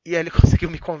 E aí ele conseguiu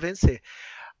me convencer.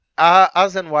 A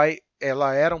ZenY,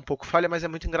 ela era um pouco falha, mas é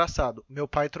muito engraçado. Meu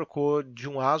pai trocou de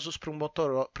um Asus para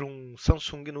um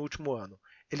Samsung no último ano.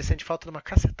 Ele sente falta de uma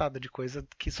cacetada de coisa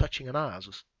que só tinha na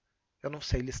Asus. Eu não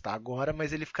sei listar agora,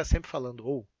 mas ele fica sempre falando,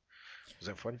 o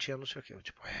Zenfone tinha não sei o que. Eu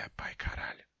tipo, pai,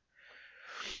 caralho.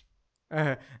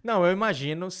 Não, eu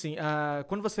imagino, sim.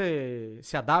 Quando você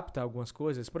se adapta a algumas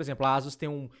coisas, por exemplo, a Asus tem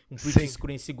um print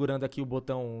screen segurando aqui o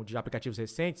botão de aplicativos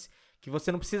recentes, que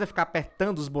você não precisa ficar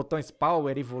apertando os botões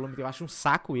power e volume. Eu acho um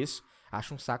saco isso.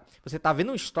 Acho um saco. Você tá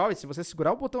vendo um story, se você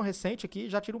segurar o botão recente aqui,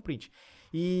 já tira um print.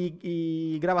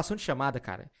 E gravação de chamada,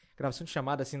 cara. Gravação de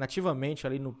chamada, assim, nativamente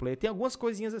ali no Play. Tem algumas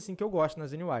coisinhas, assim, que eu gosto na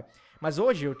ZenY. Mas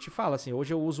hoje, eu te falo, assim,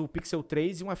 hoje eu uso o Pixel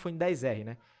 3 e um iPhone XR,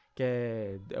 né? Que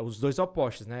é os dois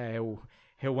opostos, né?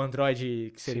 É o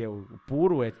Android, que seria o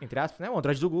puro, entre aspas, né? O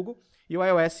Android do Google. E o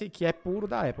iOS, que é puro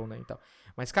da Apple, né? Então,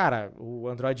 mas, cara, o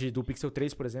Android do Pixel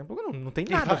 3, por exemplo, não tem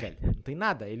nada, velho. Não tem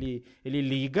nada. Ele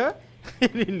liga,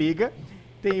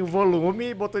 tem o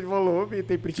volume, botão de volume,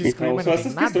 tem print screen, então, mas são não tem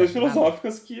essas nada, questões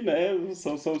filosóficas que, né,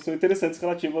 são interessantes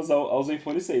relativas ao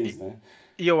Zenfone 6, né?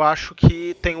 E eu acho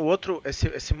que tem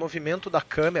esse movimento da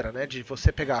câmera, né? De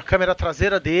você pegar a câmera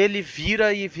traseira dele,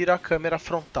 vira a câmera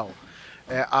frontal.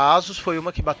 A Asus foi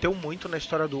uma que bateu muito na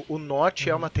história o Note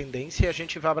é uma tendência e a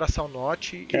gente vai abraçar o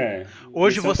Note.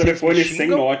 Hoje esse é um vocês telefone xingam, sem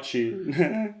Note.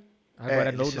 Agora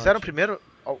eles fizeram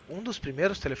um dos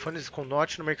primeiros telefones com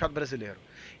Note no mercado brasileiro.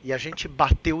 E a gente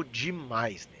bateu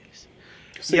demais neles.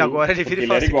 Sim, e agora ele vira e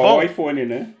fala ele assim, era igual ao iPhone,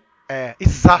 né?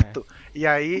 Exato. E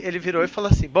aí ele virou e falou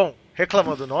assim, bom,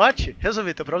 reclamou do Note?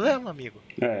 Resolvi teu problema, amigo.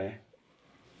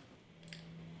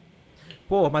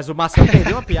 Pô, mas o Marcelo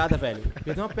perdeu uma piada, velho.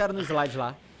 Perdeu uma piada no slide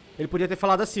lá. Ele podia ter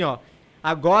falado assim, ó.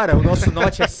 Agora o nosso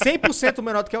Note é 100%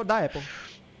 menor do que o da Apple.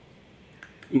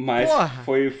 Mas Porra,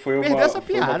 foi uma apresentação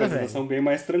velho. bem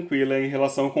mais tranquila em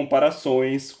relação a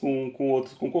comparações com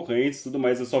outros concorrentes e tudo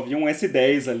mais. Eu só vi um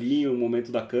S10 ali, um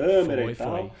momento da câmera e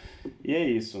tal. E é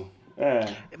isso.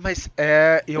 Mas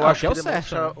eu acho que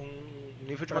demonstra um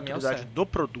nível de maturidade do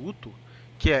produto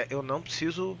que eu não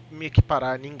preciso me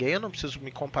equiparar a ninguém, eu não preciso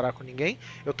me comparar com ninguém.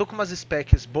 Eu tô com umas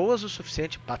specs boas o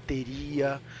suficiente,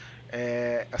 bateria,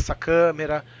 essa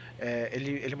câmera.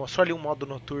 Ele mostrou ali um modo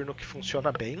noturno que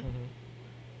funciona bem.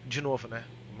 De novo, né?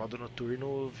 O modo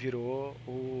noturno virou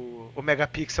o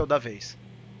megapixel da vez.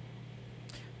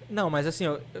 Não, mas assim,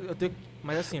 eu tenho.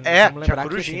 Mas assim, vamos lembrar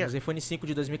que assim, o Zenfone 5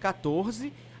 de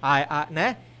 2014,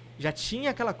 né? Já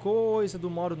tinha aquela coisa do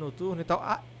modo noturno e tal.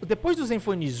 Depois do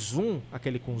Zenfone Zoom,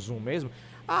 aquele com zoom mesmo,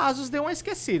 a Asus deu uma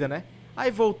esquecida, né?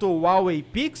 Aí voltou o Huawei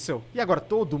Pixel, e agora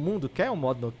todo mundo quer um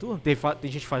modo noturno.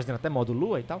 Tem gente fazendo até modo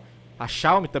lua e tal. A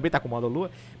Xiaomi também tá com modo lua,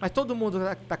 mas todo mundo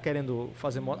tá querendo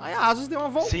fazer modo. Aí a Asus deu uma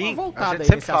voltada a gente aí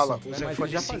sempre fala, assunto, o né?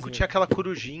 Zenfone 5 tinha aquela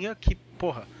corujinha que,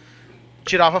 porra,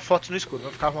 tirava fotos no escuro.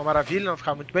 Não ficava uma maravilha, não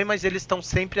ficava muito bem, mas eles estão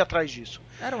sempre atrás disso.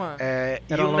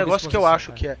 E um negócio que eu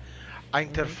acho que é a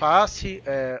interface,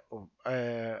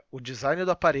 o design do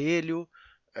aparelho,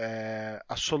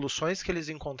 as soluções que eles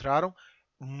encontraram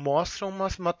mostram uma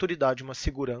maturidade, uma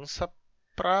segurança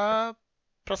para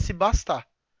se bastar.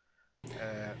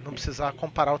 Não precisar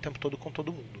comparar o tempo todo com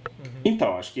todo mundo.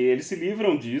 Então, acho que eles se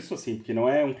livram disso, assim, porque não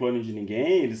é um clone de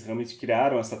ninguém, eles realmente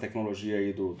criaram essa tecnologia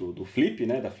aí do Flip,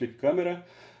 né, da Flip Camera,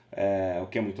 o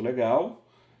que é muito legal.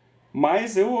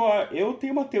 Mas eu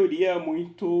tenho uma teoria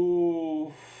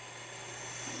muito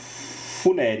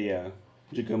funérea,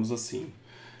 digamos assim.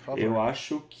 Eu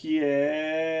acho que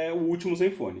é o último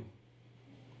Zenfone,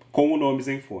 com o nome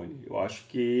Zenfone. Eu acho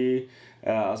que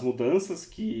as mudanças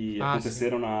que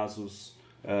aconteceram na Asus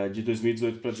de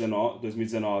 2018 para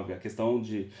 2019, a questão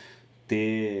de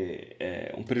ter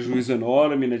um prejuízo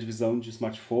enorme na divisão de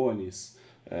smartphones,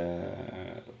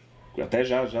 eu até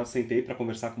já sentei para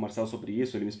conversar com o Marcelo sobre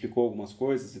isso, ele me explicou algumas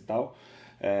coisas e tal.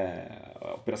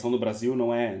 A operação no Brasil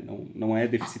não é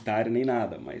deficitária nem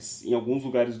nada, mas em alguns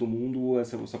lugares do mundo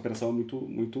essa operação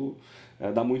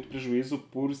dá muito prejuízo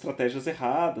por estratégias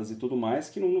erradas e tudo mais,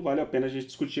 que não vale a pena a gente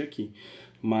discutir aqui.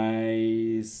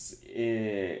 Mas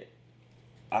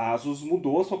a Asus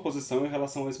mudou a sua posição em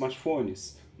relação aos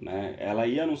smartphones, né? Ela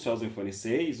ia anunciar o Zenfone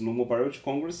 6 no Mobile World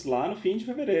Congress lá no fim de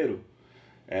fevereiro.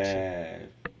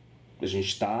 a gente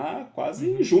está quase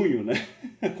em junho, né?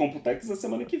 Computex é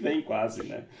semana que vem, quase,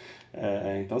 né?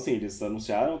 Então, assim, eles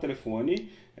anunciaram o telefone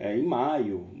em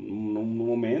maio, no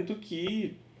momento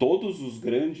que todos os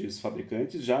grandes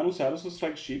fabricantes já anunciaram seus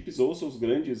flagships ou seus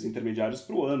grandes intermediários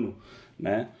para o ano,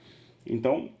 né?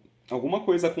 Então, alguma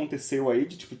coisa aconteceu aí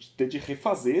de, tipo, de ter de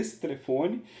refazer esse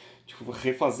telefone, tipo,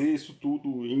 refazer isso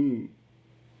tudo em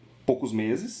poucos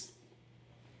meses,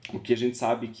 o que a gente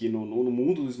sabe que no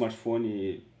mundo do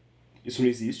smartphone isso não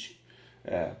existe,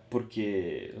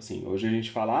 porque, assim, hoje a gente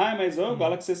fala, mas o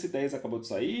Galaxy S10 acabou de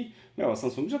sair, a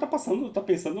Samsung já tá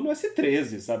pensando no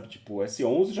S13, sabe? Tipo, o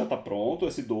S11 já tá pronto, o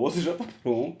S12 já tá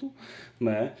pronto,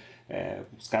 né?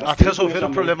 Os caras Até resolveram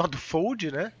o problema do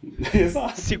Fold, né?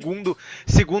 Exato.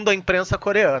 Segundo a imprensa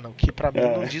coreana, o que pra mim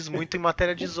não diz muito em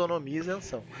matéria de isonomia e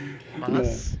isenção.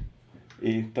 Mas...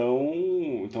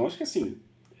 Então acho que assim,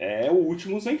 é o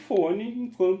último Zenfone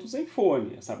enquanto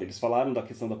Zenfone, sabe? Eles falaram da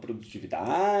questão da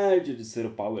produtividade, de ser o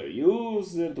power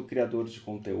user, do criador de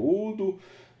conteúdo,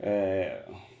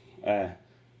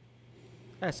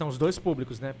 São os dois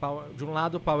públicos, né? De um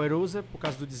lado, o Power User, por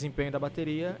causa do desempenho da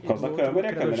bateria. Por causa da câmera,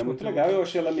 a câmera é muito legal. Eu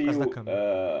achei ela meio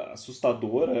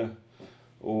assustadora,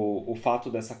 o fato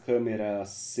dessa câmera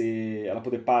ela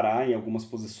poder parar em algumas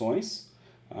posições.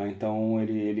 Então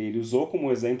ele usou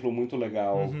como exemplo muito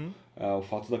legal o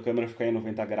fato da câmera ficar em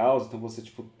 90 graus, então você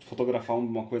tipo, fotografar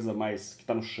uma coisa mais que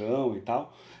está no chão e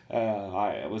tal.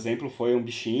 O exemplo foi um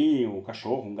bichinho, um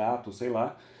cachorro, um gato, sei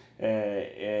lá.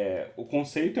 O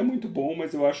conceito é muito bom,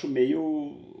 mas eu acho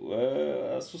meio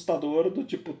assustador do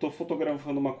tipo, tô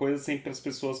fotografando uma coisa sem que as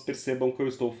pessoas percebam que eu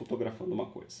estou fotografando uma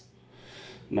coisa,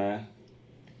 né?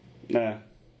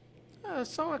 É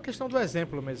só a questão do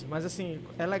exemplo mesmo, mas assim,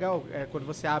 é legal, quando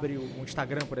você abre o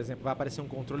Instagram, por exemplo, vai aparecer um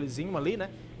controlezinho ali, né?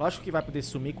 Lógico que vai poder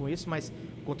sumir com isso, mas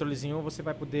o controlezinho você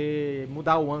vai poder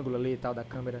mudar o ângulo ali e tal da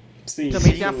câmera. Sim, e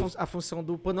também tem a função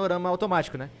do panorama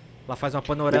automático, né? Ela faz uma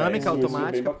panorâmica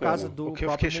automática por causa do o que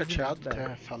eu fiquei chateado,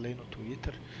 até falei no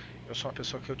Twitter, eu sou uma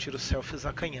pessoa que eu tiro selfies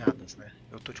acanhadas, né?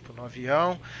 Eu tô tipo no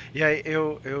avião, e aí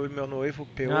eu e meu noivo, o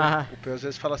Peu às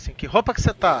vezes fala assim, que roupa que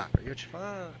você tá? E eu tipo,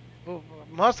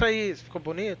 mostra aí, ficou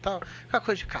bonito e tal. Aquela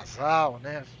coisa de casal,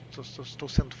 né? Estou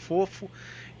sendo fofo.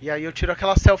 E aí eu tiro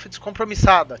aquela selfie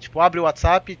descompromissada. Tipo, abre o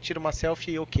WhatsApp, tiro uma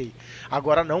selfie e ok.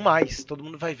 Agora não mais. Todo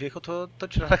mundo vai ver que eu tô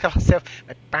tirando aquela selfie.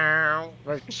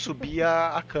 Vai subir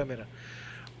a câmera.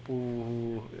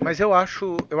 Mas eu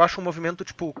acho um movimento,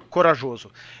 tipo,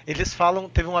 corajoso. Eles falam,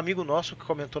 teve um amigo nosso que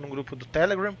comentou no grupo do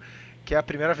Telegram, que é a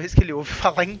primeira vez que ele ouve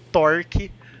falar em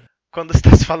torque quando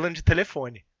está se falando de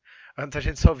telefone. Antes a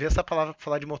gente só ouvia essa palavra para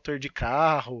falar de motor de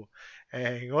carro,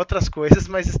 em outras coisas,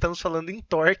 mas estamos falando em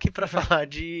torque para falar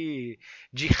de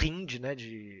rind, né?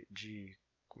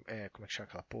 Como é que chama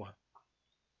aquela porra?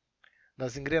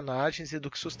 Das engrenagens e do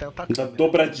que sustenta a câmera. Da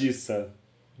dobradiça.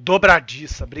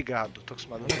 Dobradiça, obrigado. Tô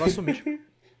acostumado. É um negócio mítico.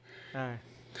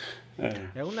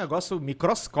 É um negócio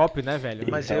microscópio, né, velho?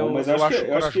 Mas eu acho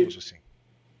corajoso, sim.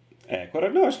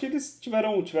 Não, acho que eles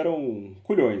tiveram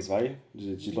culhões,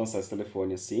 de lançar esse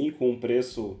telefone assim, com um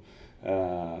preço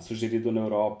sugerido na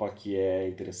Europa que é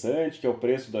interessante, que é o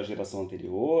preço da geração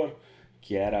anterior,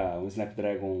 que era um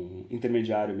Snapdragon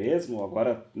intermediário mesmo.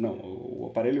 Agora, não, o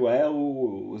aparelho é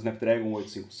o Snapdragon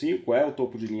 855, é o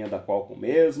topo de linha da Qualcomm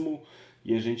mesmo,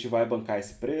 e a gente vai bancar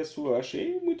esse preço. Eu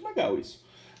achei muito legal isso,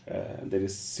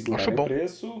 deles segurarem o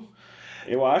preço.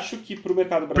 Eu acho que para o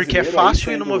mercado brasileiro... Porque é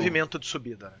fácil ir no movimento de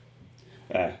subida,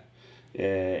 né?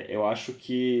 Eu acho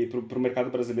que para o mercado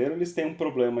brasileiro eles têm um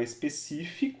problema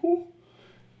específico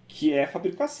que é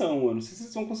fabricação. Eu não sei se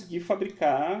eles vão conseguir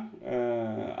fabricar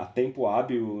a tempo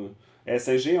hábil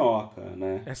essa engenhoca,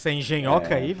 né? Essa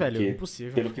engenhoca aí, velho, é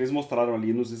impossível. Pelo que eles mostraram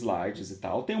ali nos slides e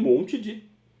tal, tem um monte de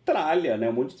tralha, né?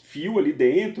 Um monte de fio ali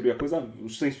dentro e o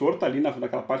sensor tá ali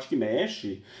naquela parte que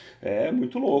mexe. É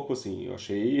muito louco, assim. Eu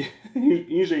achei,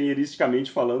 engenheiristicamente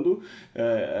falando,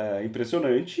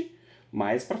 impressionante.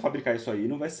 Mas para fabricar isso aí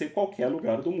não vai ser qualquer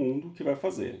lugar do mundo que vai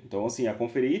fazer. Então, assim, a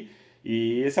conferir.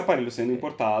 E esse aparelho sendo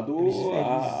importado,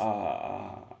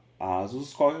 a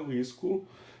Asus corre o risco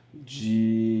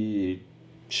de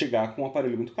chegar com um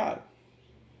aparelho muito caro,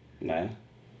 né?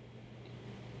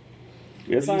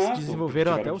 Exato. Eles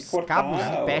desenvolveram até os cabos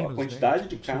internos, a quantidade, né?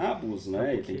 de cabos,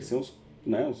 né? E tem que ser os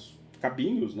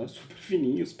cabinhos, né? Super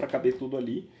fininhos para caber tudo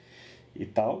ali e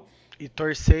tal. E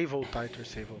torcer e voltar, E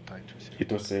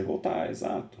torcer e voltar,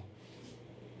 exato.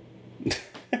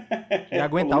 E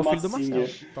aguentar o filho do Marcelo.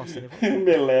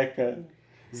 Meleca,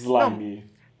 slime.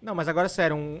 Não, mas agora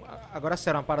sério,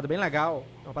 uma parada bem legal.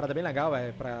 Uma parada bem legal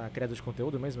pra criador de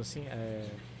conteúdo mesmo, assim.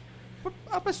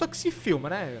 a pessoa que se filma,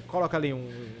 né? Coloca ali um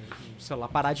celular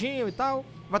paradinho e tal,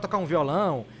 vai tocar um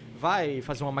violão, vai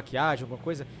fazer uma maquiagem, alguma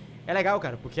coisa. É legal,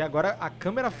 cara, porque agora a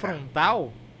câmera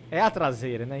frontal é a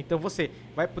traseira, né? Então você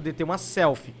vai poder ter uma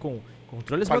selfie com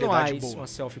controles Qualidade manuais, boa. uma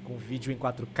selfie com vídeo em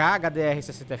 4K, HDR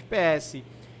 60 FPS,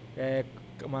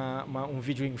 um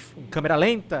vídeo em câmera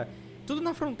lenta, tudo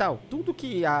na frontal. Tudo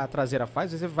que a traseira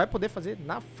faz, você vai poder fazer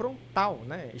na frontal,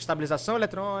 né? Estabilização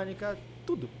eletrônica,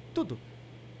 tudo.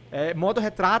 Modo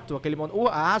retrato, aquele modo...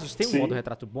 A Asus tem um modo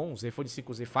retrato bom, o Zenfone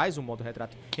 5Z faz um modo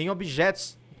retrato em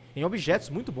objetos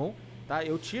muito bom, tá?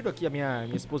 Eu tiro aqui, minha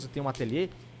esposa tem um ateliê,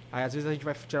 aí às vezes a gente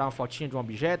vai tirar uma fotinha de um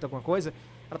objeto, alguma coisa,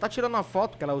 ela tá tirando uma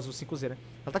foto, que ela usa o 5Z, né?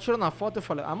 Ela tá tirando uma foto, eu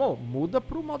falei, amor, muda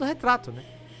pro modo retrato, né?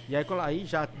 E aí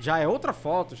já é outra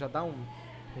foto, já dá um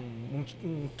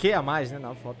quê a mais, né,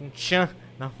 na foto, um tchan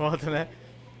na foto, né?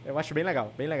 Eu acho bem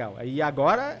legal, bem legal. E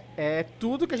agora é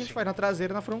tudo que a gente faz na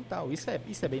traseira e na frontal. Isso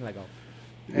é bem legal.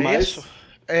 Isso.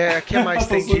 Que mais a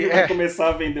tem Samsung de... vai começar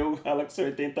a vender o Galaxy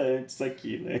 80 antes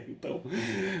aqui, né? Então,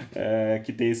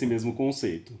 que tem esse mesmo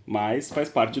conceito. Mas faz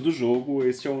parte do jogo,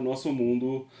 este é o nosso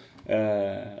mundo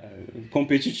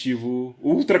competitivo,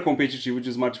 ultra competitivo de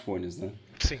smartphones, né?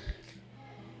 Sim.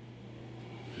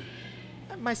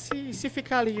 Mas se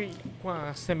ficar ali com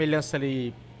a semelhança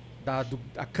ali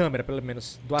a câmera, pelo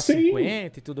menos, do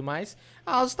A50 e tudo mais,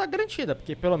 a Asus tá garantida,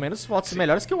 porque pelo menos fotos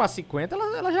melhores que o A50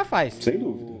 ela já faz. Sem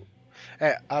dúvida.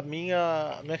 A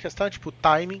minha questão é, tipo, o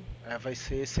timing vai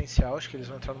ser essencial. Acho que eles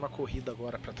vão entrar numa corrida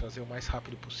agora para trazer o mais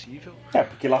rápido possível.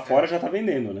 Porque lá fora já tá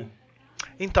vendendo, né?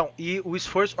 Então, e o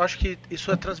esforço, acho que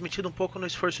isso é transmitido um pouco no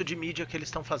esforço de mídia que eles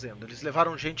estão fazendo. Eles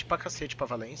levaram gente pra cacete pra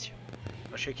Valência.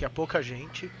 Achei que ia pouca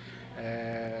gente.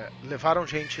 Levaram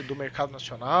gente do mercado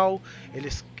nacional.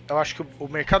 Eu acho que o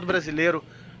mercado brasileiro,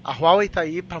 a Huawei tá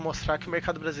aí pra mostrar que o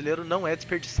mercado brasileiro não é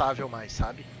desperdiçável mais,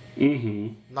 sabe?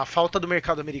 Uhum. Na falta do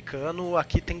mercado americano,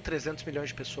 aqui tem 300 milhões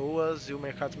de pessoas e o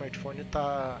mercado smartphone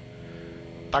tá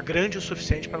grande o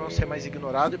suficiente para não ser mais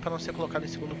ignorado e para não ser colocado em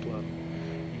segundo plano.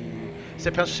 E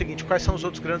você pensa o seguinte, quais são os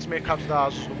outros grandes mercados da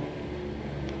Asus no mundo?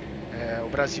 O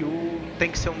Brasil tem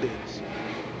que ser um deles.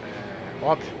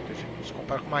 Óbvio que a gente não se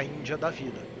compara com uma Índia da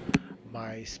vida,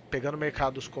 mas pegando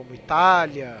mercados como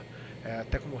Itália,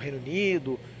 até como o Reino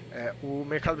Unido, o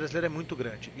mercado brasileiro é muito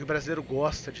grande. E o brasileiro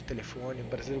gosta de telefone, o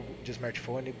brasileiro de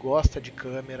smartphone, gosta de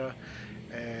câmera.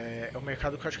 É um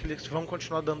mercado que eu acho que eles vão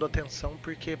continuar dando atenção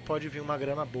porque pode vir uma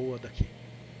grana boa daqui.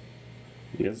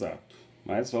 Exato.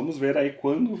 Mas vamos ver aí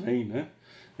quando vem, né?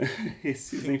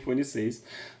 Esse Zenfone 6,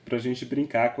 pra gente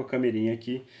brincar com a camerinha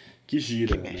que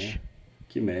gira, né?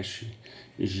 Que mexe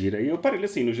e gira. E o aparelho,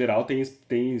 assim, no geral, tem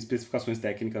especificações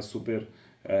técnicas super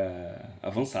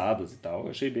avançadas e tal.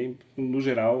 Eu achei bem, no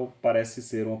geral, parece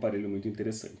ser um aparelho muito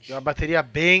interessante. E uma bateria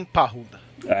bem parruda.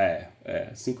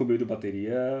 5.000 de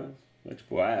bateria,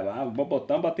 tipo, vou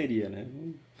botar uma bateria, né?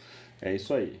 É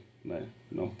isso aí, né?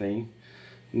 Não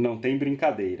tem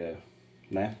brincadeira,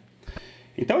 né?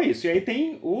 Então é isso. E aí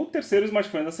tem o terceiro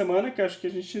smartphone da semana, que acho que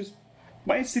a gente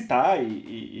vai citar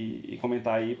e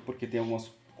comentar aí, porque tem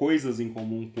algumas coisas em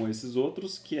comum com esses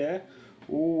outros, que é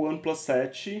o OnePlus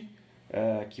 7,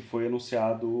 que foi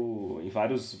anunciado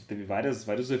teve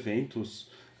vários eventos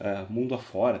mundo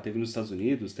afora, teve nos Estados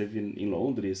Unidos, teve em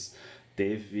Londres,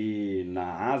 teve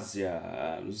na Ásia.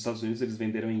 Nos Estados Unidos eles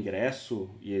venderam ingresso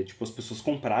e tipo, as pessoas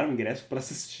compraram ingresso para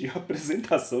assistir a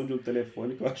apresentação de um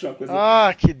telefone, que eu acho uma coisa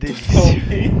que delícia,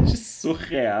 totalmente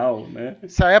surreal, né?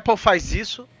 Se a Apple faz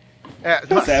isso...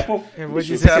 Mas a Apple, eu vou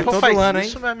dizer, a Apple todo faz ano,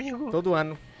 isso, hein? meu amigo. Todo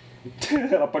ano.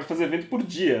 ela pode fazer evento por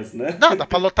dias, né? Não, dá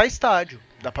pra lotar estádio.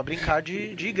 Dá pra brincar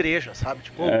de igreja, sabe?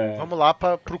 Tipo, vamos lá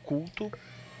pro culto,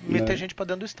 meter gente pra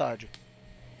dentro do estádio.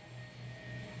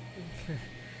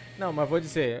 Não, mas vou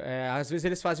dizer, às vezes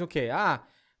eles fazem o quê?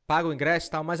 Paga o ingresso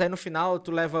e tal, mas aí no final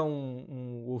tu leva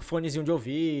um fonezinho de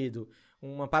ouvido,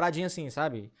 uma paradinha assim,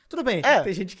 sabe? Tudo bem,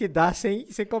 tem gente que dá sem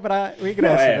cobrar o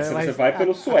ingresso, né? Você Mas, vai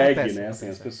pelo swag, acontece, né? Assim, acontece.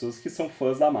 as pessoas que são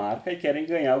fãs da marca e querem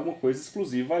ganhar alguma coisa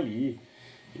exclusiva ali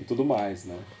e tudo mais,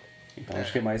 né? Então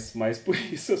acho que é mais por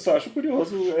isso. Eu só acho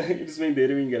curioso eles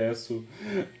venderem o ingresso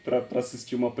pra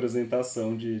assistir uma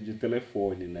apresentação de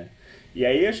telefone, né? E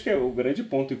aí acho que é o grande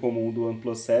ponto em comum do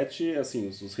OnePlus 7, assim,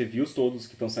 os reviews todos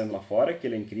que estão saindo lá fora, que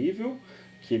ele é incrível,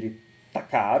 que ele tá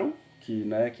caro, que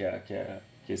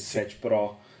esse 7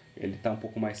 Pro ele tá um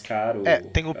pouco mais caro.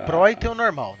 Tem o Pro e tem o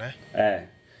normal, né?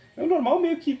 O normal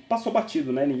meio que passou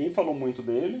batido, né? Ninguém falou muito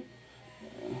dele.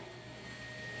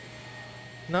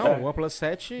 Não, o OnePlus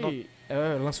 7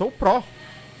 lançou o Pro.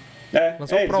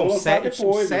 Lançou o Pro, o 7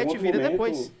 o 7 vira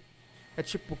depois. É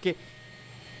tipo, porque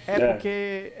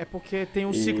É porque tem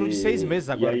um ciclo de 6 meses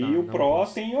agora. E aí o Pro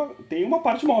tem uma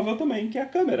parte móvel também, que é a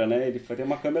câmera, né? Ele tem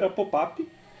uma câmera pop-up.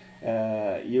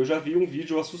 E eu já vi um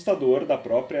vídeo assustador da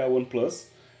própria OnePlus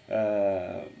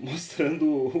mostrando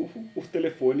o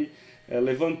telefone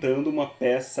levantando uma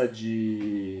peça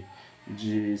de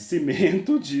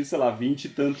cimento de, sei lá, 20 e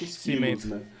tantos quilos,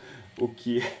 né? O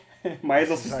que é mais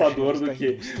assustador do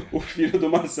que o filho do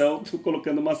Marcel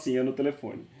colocando massinha no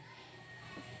telefone.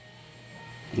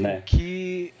 Né?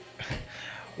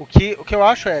 O que eu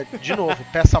acho é, de novo,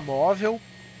 peça móvel,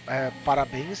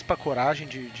 parabéns pra coragem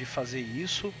de fazer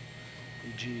isso e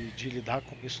de lidar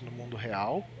com isso no mundo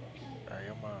real.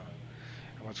 É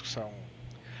uma discussão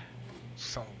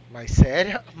mais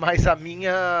séria, mas a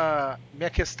minha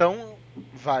questão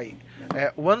vai.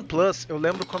 O OnePlus, eu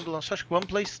lembro quando lançou, acho que o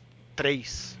OnePlus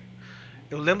 3.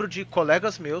 Eu lembro de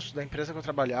colegas meus da empresa que eu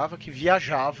trabalhava que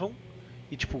viajavam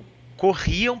e, tipo,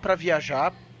 corriam para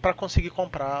viajar para conseguir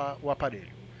comprar o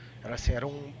aparelho. Era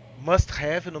um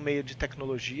must-have no meio de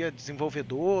tecnologia,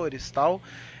 desenvolvedores e tal.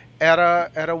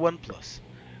 Era o OnePlus.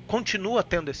 Continua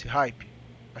tendo esse hype?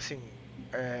 Assim,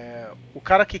 o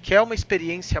cara que quer uma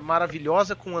experiência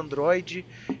maravilhosa com Android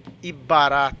e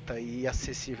barata e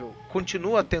acessível,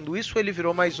 continua tendo isso ou ele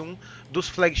virou mais um dos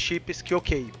flagships que,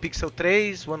 ok, Pixel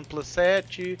 3, OnePlus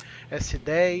 7,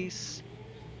 S10...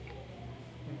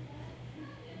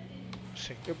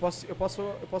 Sim. Eu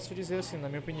posso dizer assim, na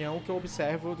minha opinião, o que eu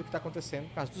observo do que está acontecendo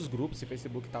por causa dos grupos e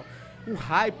Facebook e tal. O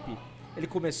hype, ele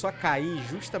começou a cair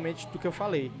justamente do que eu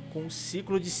falei, com um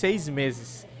ciclo de 6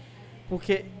 meses.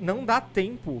 Porque não dá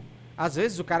tempo. Às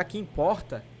vezes o cara que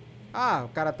importa, o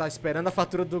cara tá esperando a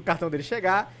fatura do cartão dele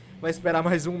chegar, vai esperar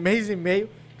mais 1 mês e meio.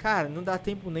 Cara, não dá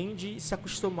tempo nem de se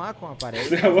acostumar com o aparelho.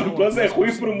 O OnePlus é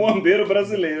ruim pro mondeiro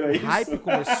brasileiro, é isso? O hype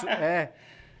começou...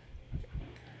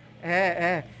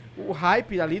 O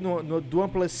hype ali do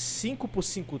OnePlus 5 pro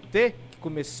 5T, que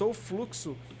começou o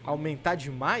fluxo a aumentar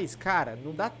demais, cara,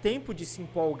 não dá tempo de se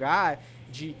empolgar,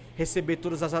 de receber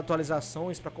todas as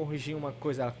atualizações pra corrigir uma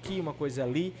coisa aqui, uma coisa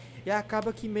ali, e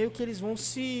acaba que meio que eles vão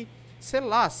se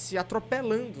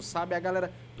atropelando, sabe? A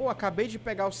galera, acabei de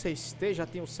pegar o 6T, já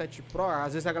tem o 7 Pro,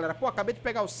 às vezes a galera, acabei de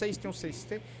pegar o 6, tem o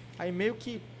 6T, aí meio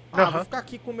que, vou ficar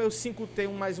aqui com o meu 5T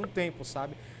mais um tempo,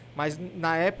 sabe? Mas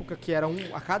na época que era um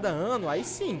a cada ano, aí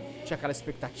sim, tinha aquela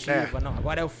expectativa. Não,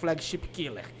 agora é o flagship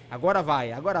killer. Agora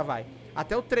vai.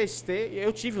 Até o 3T,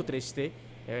 eu tive o 3T.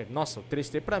 Nossa, o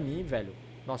 3T pra mim, velho.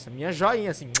 Nossa, minha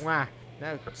joinha, assim.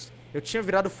 Né? Eu tinha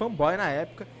virado fanboy na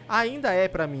época. Ainda é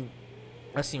pra mim,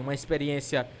 assim, uma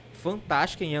experiência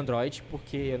fantástica em Android.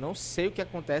 Porque eu não sei o que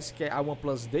acontece, que a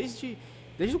OnePlus, desde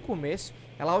o começo,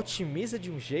 ela otimiza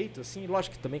de um jeito, assim.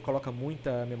 Lógico que também coloca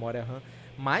muita memória RAM.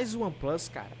 Mas o OnePlus,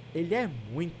 cara, ele é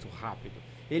muito rápido.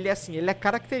 Ele é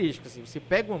característico, assim. Você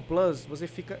pega o OnePlus, você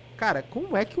fica... Cara,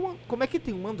 como é que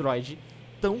tem um Android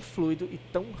tão fluido e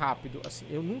tão rápido? Assim,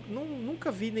 eu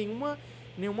nunca vi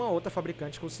nenhuma outra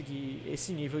fabricante conseguir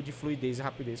esse nível de fluidez e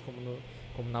rapidez como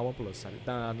na OnePlus, sabe?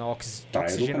 Na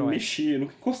Oxygen eu nunca mexi, eu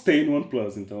nunca encostei no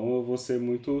OnePlus, então eu vou ser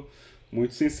muito,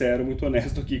 muito sincero, muito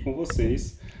honesto aqui com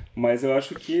vocês. Mas eu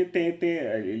acho que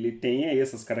ele tem aí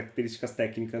essas características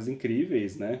técnicas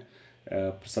incríveis, né?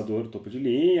 Processador topo de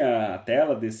linha, a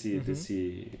tela desse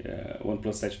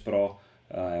OnePlus 7 Pro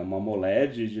é uma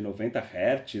AMOLED de 90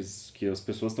 Hz, que as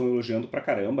pessoas estão elogiando pra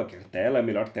caramba, que a tela é a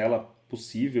melhor tela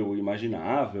possível,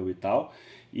 imaginável e tal.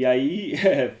 E aí,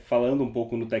 falando um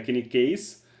pouco no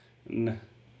Technicase...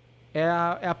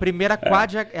 É a primeira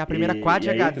Quad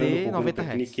HD 90 Hz.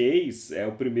 O Technicase é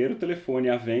o primeiro telefone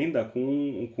à venda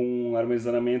com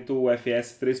armazenamento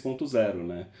UFS 3.0,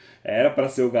 né? Era para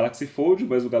ser o Galaxy Fold,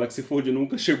 mas o Galaxy Fold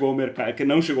nunca chegou ao mercado, que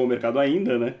não chegou ao mercado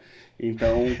ainda, né?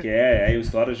 Então, que é o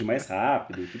storage mais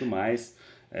rápido e tudo mais.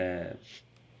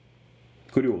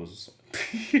 Curioso.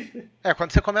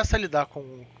 Quando você começa a lidar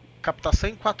com captação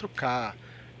em 4K,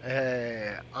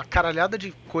 a caralhada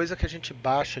de coisa que a gente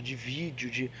baixa, de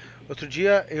vídeo, Outro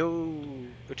dia eu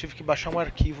tive que baixar um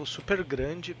arquivo super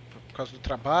grande por causa do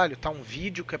trabalho, um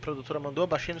vídeo que a produtora mandou, eu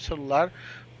baixei no celular,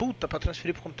 pra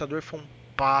transferir pro computador foi um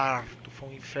parto, foi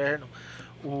um inferno.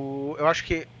 Eu acho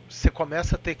que você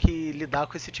começa a ter que lidar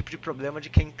com esse tipo de problema de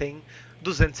quem tem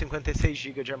 256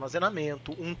 GB de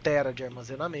armazenamento, 1 TB de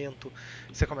armazenamento,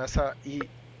 você começa a ir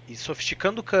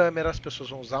sofisticando câmera, as pessoas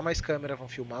vão usar mais câmera, vão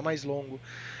filmar mais longo,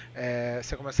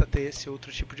 você começa a ter esse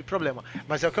outro tipo de problema.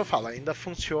 Mas é o que eu falo, ainda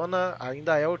funciona,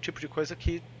 ainda é o tipo de coisa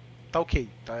que tá ok,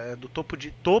 tá? É do topo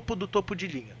do topo de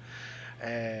linha,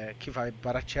 que vai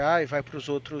baratear e vai para os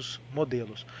outros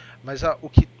modelos. Mas o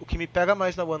que me pega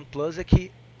mais na OnePlus é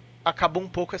que acabou um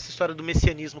pouco essa história do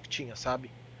messianismo que tinha, sabe?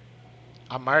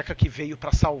 a marca que veio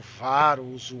para salvar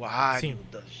o usuário Sim.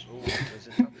 das outras e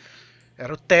tal.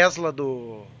 Era o Tesla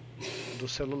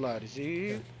dos celulares.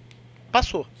 E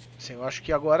passou. Assim, eu acho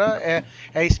que agora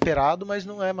é esperado, mas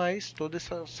não é mais toda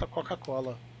essa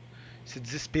Coca-Cola. Esse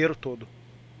desespero todo.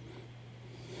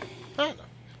 Ah,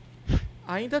 não.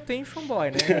 Ainda tem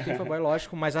fanboy, né? Ainda tem fanboy,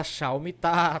 lógico, mas a Xiaomi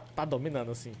tá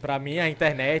dominando, assim. Pra mim, a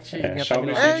internet e minha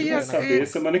Xiaomi a timeline... gente É, vai saber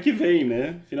semana que vem,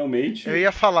 né? Finalmente. Eu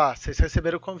ia falar, vocês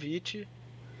receberam o convite.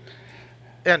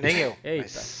 Nem eu. Eita.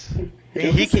 Mas Eu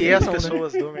Henrique não sei e as não, né?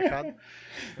 pessoas do mercado.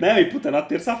 Não, e puta, na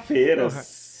terça-feira. Porra.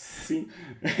 Sim.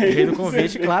 O rei do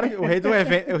convite, claro, o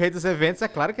rei dos eventos, é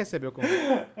claro que recebeu o convite.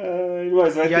 Ai,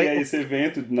 mas vai E ter aí- aí esse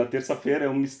evento na terça-feira, é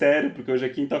um mistério, porque hoje é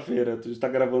quinta-feira. A gente tá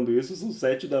gravando isso, são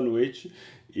 7 da noite.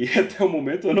 E até o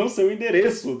momento eu não sei o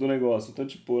endereço do negócio. Então,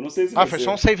 tipo, eu não sei se vai Foi ser.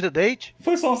 só um save the date?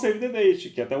 Foi só um save the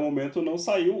date, que até o momento não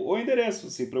saiu o endereço,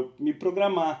 assim, pra eu me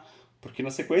programar. Porque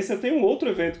na sequência tem um outro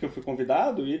evento que eu fui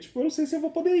convidado e, tipo, eu não sei se eu vou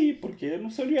poder ir, porque eu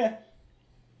não sei onde é.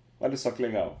 Olha só que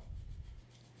legal.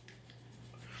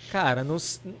 Cara,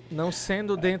 não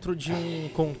sendo dentro de um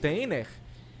container,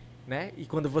 né? E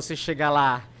quando você chegar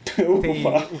lá, tem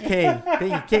Ufa.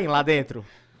 Tem quem lá dentro?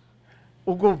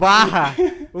 O Gubarra!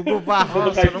 O Gubarra!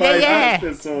 Nossa, eu não- Várias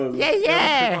pessoas. Eu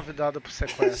não fui convidado pro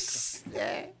sequestro.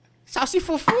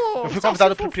 Salsifufu! Eu fui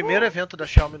convidado pro primeiro evento da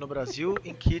Xiaomi no Brasil,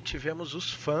 em que tivemos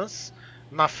os fãs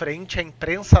na frente, a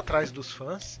imprensa atrás dos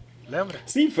fãs. Lembra?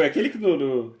 Sim, foi aquele que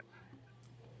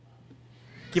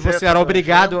Que você Certo, era no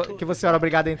obrigado, evento. que você era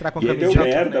obrigado a entrar com a E aí deu camiseta.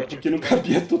 merda, Exatamente. porque não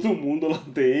cabia todo mundo lá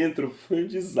dentro. Foi um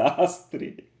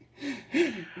desastre.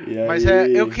 E Mas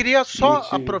aí, eu queria só não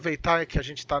tinha- aproveitar que a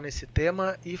gente tá nesse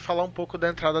tema e falar um pouco da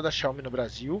entrada da Xiaomi no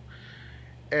Brasil.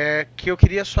 Que eu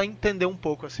queria só entender um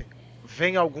pouco assim.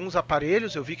 Vem alguns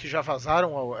aparelhos, eu vi que já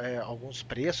vazaram alguns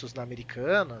preços na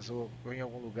Americanas ou em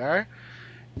algum lugar.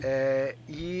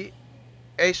 E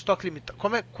é estoque limitado.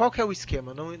 Qual que é o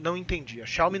esquema? Não entendi. A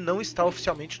Xiaomi não está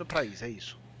oficialmente no país, é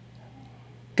isso?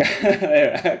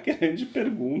 É a grande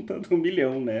pergunta do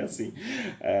milhão, né? Assim,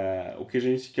 o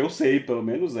que eu sei, pelo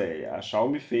menos, a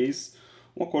Xiaomi fez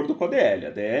um acordo com a DL. A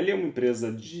DL é uma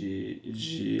empresa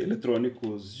de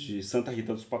eletrônicos de Santa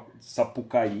Rita do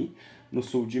Sapucaí, no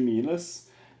sul de Minas,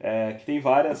 que tem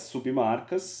várias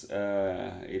submarcas.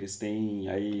 Eles têm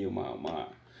aí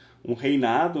um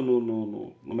reinado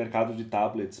no mercado de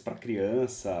tablets para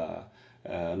criança.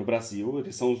 No Brasil,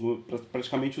 eles são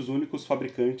praticamente os únicos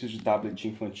fabricantes de tablet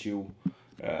infantil,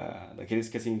 daqueles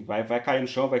que assim, vai cair no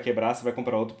chão, vai quebrar, você vai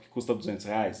comprar outro que custa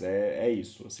R$200. É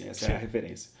isso, assim, essa é a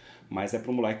referência. Mas é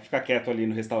pro moleque ficar quieto ali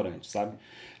no restaurante, sabe?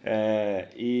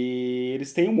 E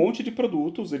eles têm um monte de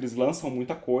produtos, eles lançam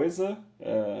muita coisa,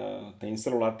 tem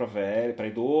celular para velho, para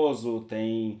idoso,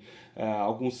 tem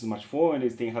alguns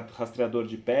smartphones, tem rastreador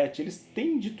de pet, eles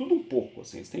têm de tudo um pouco,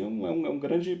 assim, eles têm um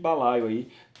grande balaio aí,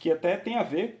 que até tem a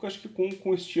ver, acho que com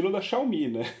o estilo da Xiaomi,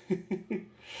 né?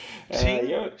 Sim,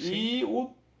 E o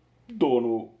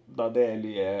dono da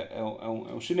DL é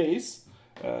um chinês,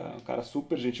 um cara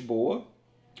super gente boa.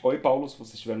 Oi, Paulo, se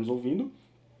você estiver nos ouvindo.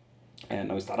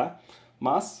 Não estará.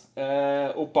 Mas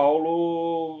o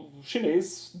Paulo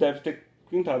chinês deve ter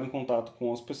entrado em contato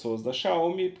com as pessoas da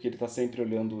Xiaomi, porque ele está sempre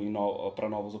olhando para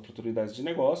novas oportunidades de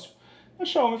negócio. A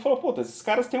Xiaomi falou, pô, esses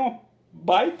caras têm uma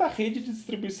baita rede de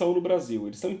distribuição no Brasil.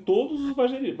 Eles estão em todos os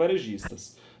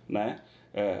varejistas, né?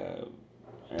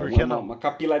 Por que não? Uma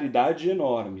capilaridade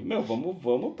enorme.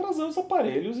 Vamos trazer os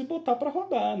aparelhos e botar para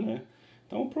rodar, né?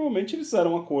 Então, provavelmente eles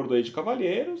fizeram um acordo aí de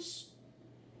cavalheiros,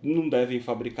 não devem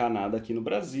fabricar nada aqui no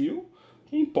Brasil,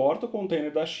 importa o container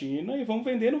da China e vão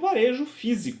vender no varejo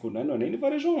físico, né? Não é nem no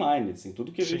varejo online, assim,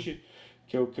 tudo que eu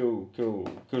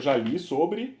já li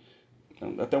sobre,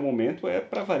 até o momento, é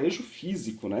para varejo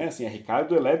físico, né? Assim, é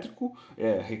Ricardo Eletro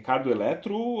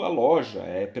a loja,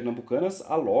 é Pernambucanas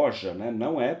a loja, né?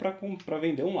 Não é para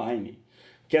vender online.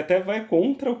 Que até vai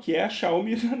contra o que é a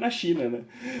Xiaomi na China, né?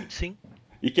 Sim.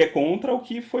 E que é contra o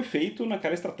que foi feito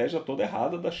naquela estratégia toda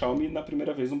errada da Xiaomi na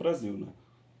primeira vez no Brasil, né?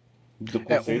 Do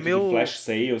conceito de flash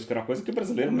sales, que era uma coisa que o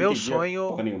brasileiro não entendia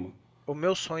porra nenhuma. O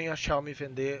meu sonho é a Xiaomi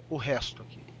vender o resto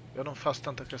aqui. Eu não faço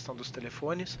tanta questão dos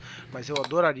telefones, mas eu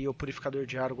adoraria o purificador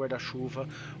de ar, o guarda-chuva,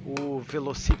 o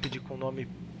velocípede com nome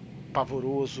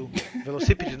pavoroso.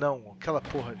 Velocípede não, aquela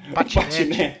porra,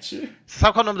 patinete. Você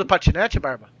sabe qual é o nome do patinete,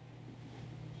 Barba?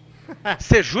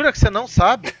 Você jura que você não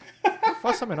sabe? Não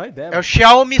faço a menor ideia. É o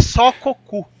Xiaomi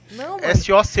Sococu. Não, mano.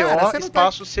 S-O-C-O Cara, você não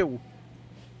espaço C-U.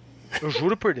 Eu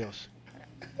juro por Deus.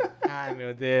 Ai,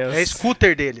 meu Deus. É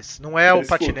scooter deles, não é o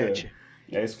scooter. patinete.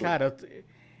 É scooter. Cara,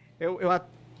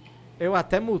 Eu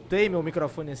até mutei meu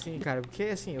microfone assim, cara, porque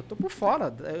assim, eu tô por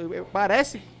fora.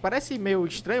 Parece meio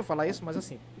estranho falar isso, mas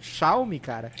assim, Xiaomi,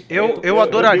 cara. Eu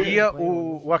adoraria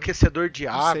eu o aquecedor de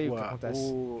não sei o que água,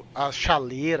 acontece. a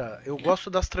chaleira. Eu gosto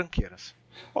das tranqueiras.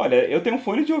 Olha, eu tenho um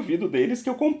fone de ouvido deles que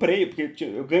eu comprei, porque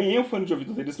eu ganhei um fone de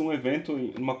ouvido deles num evento,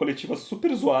 numa coletiva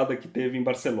super zoada que teve em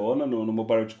Barcelona, no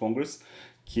Mobile World Congress,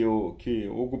 que o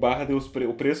Hugo Barra deu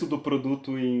o preço do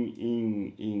produto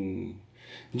em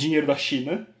dinheiro da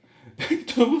China.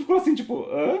 Todo mundo ficou assim, tipo,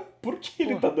 hã? Por que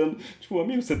ele Pô, tá dando? Tipo,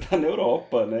 amigo, você tá na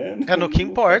Europa, né? é no que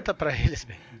importa pra eles,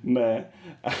 bem. Né?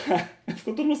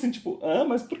 Ficou todo mundo assim, tipo,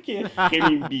 mas por que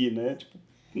renminbi, né? Tipo,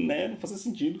 né? Não fazia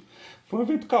sentido. Foi um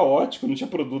evento caótico, não tinha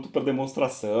produto para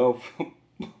demonstração, foi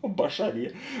uma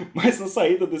baixaria. Mas na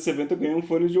saída desse evento eu ganhei um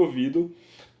fone de ouvido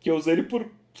que eu usei ele por,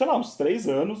 sei lá, uns 3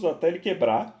 anos até ele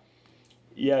quebrar.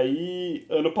 E aí,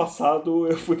 ano passado,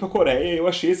 eu fui pra Coreia, eu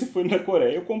achei esse fone na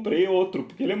Coreia, eu comprei outro,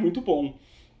 porque ele é muito bom,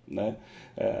 né?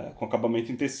 Com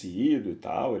acabamento em tecido e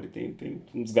tal, ele tem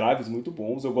uns graves muito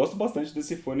bons. Eu gosto bastante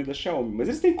desse fone da Xiaomi, mas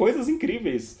eles têm coisas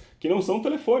incríveis, que não são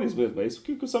telefones mesmo, é isso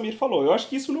que o Samir falou. Eu acho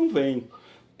que isso não vem,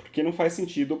 porque não faz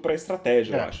sentido pra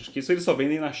estratégia, eu É. acho. Acho que isso eles só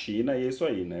vendem na China e é isso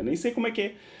aí, né? Nem sei como é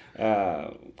que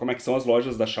são as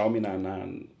lojas da Xiaomi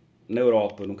na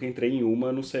Europa. Eu nunca entrei em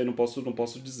uma, não sei, não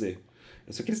posso dizer.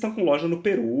 Eu sei que eles estão com loja no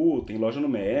Peru, tem loja no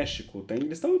México,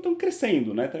 eles estão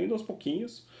crescendo, né? Estão indo aos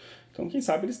pouquinhos. Então, quem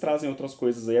sabe eles trazem outras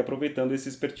coisas aí, aproveitando esse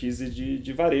expertise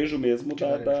de varejo mesmo De da,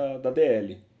 varejo. da, da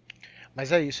DL.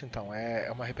 Mas é isso então,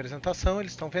 é uma representação,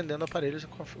 eles estão vendendo aparelhos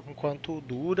enquanto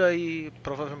dura e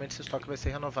provavelmente esse estoque vai ser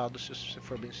renovado se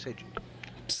for bem sucedido.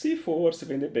 Se for, se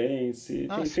vender bem, se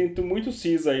Ah, sim. tem muito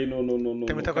CIS aí Tem no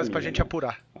muita coisa pra caminho, gente né?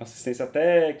 apurar. Assistência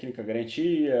técnica,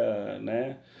 garantia,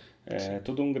 né? É Sim,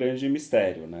 tudo um grande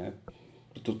mistério, né?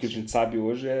 Tudo que a sim. gente sabe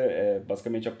hoje é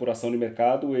basicamente apuração de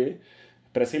mercado e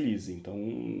press release. Então,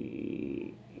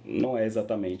 não é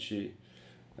exatamente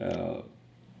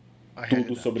A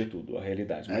tudo sobre realidade. tudo, a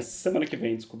realidade. É, Mas semana que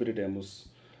vem descobriremos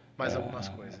mais algumas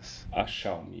coisas. a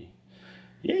Xiaomi.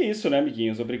 E é isso, né,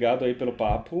 amiguinhos? Obrigado aí pelo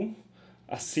papo.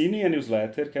 Assinem a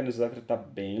newsletter, que a newsletter tá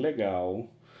bem legal.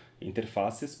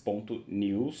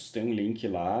 Interfaces.news, tem um link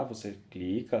lá, você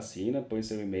clica, assina, põe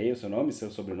seu e-mail, seu nome,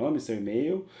 seu sobrenome, seu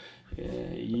e-mail,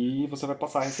 e você vai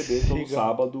passar a receber todo Sigam.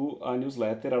 sábado a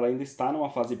newsletter. Ela ainda está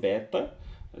numa fase beta,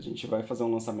 a gente vai fazer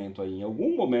um lançamento aí em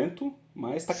algum momento,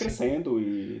 mas está Sim. crescendo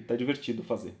e está divertido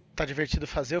fazer. Tá divertido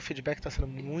fazer, o feedback tá sendo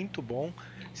muito bom.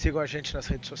 Sigam a gente nas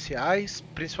redes sociais,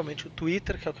 principalmente o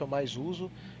Twitter, que é o que eu mais uso,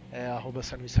 é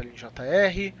 @samuelsalinjr,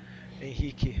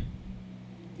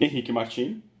 Henrique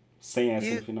Martim, sem S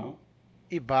no e, final.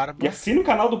 e E Barba. assina o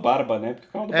canal do Barba, né? Porque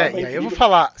o canal do Barba é E aí eu vou incrível.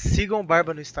 falar, sigam o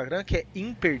Barba no Instagram, que é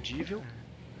imperdível.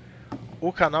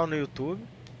 O canal no YouTube.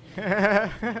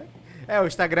 O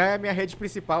Instagram é a minha rede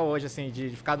principal hoje, assim,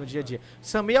 de ficar no dia a dia. O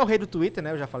Samir é o rei do Twitter,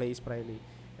 né? Eu já falei isso pra ele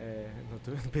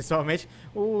pessoalmente.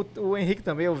 O Henrique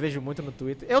também eu vejo muito no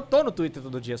Twitter. Eu tô no Twitter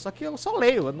todo dia, só que eu só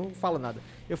leio, eu não falo nada.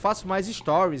 Eu faço mais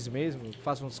stories mesmo,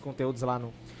 faço uns conteúdos lá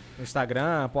no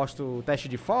Instagram, posto teste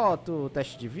de foto,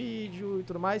 teste de vídeo e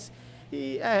tudo mais.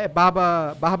 E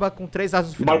barba com 3 As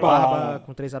no final. Barba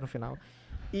com 3 As no final.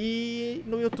 E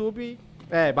no YouTube,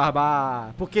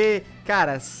 Barba. Porque,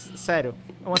 cara, sério,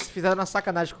 fizeram uma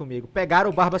sacanagem comigo. Pegaram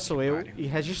o Barba Sou Eu e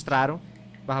registraram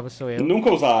Barba Sou Eu. Nunca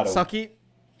usaram. Só que,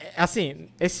 assim,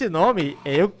 esse nome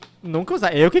eu nunca usei.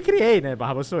 Eu que criei, né?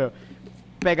 Barba Sou Eu.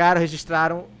 Pegaram,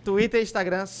 registraram Twitter e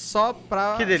Instagram só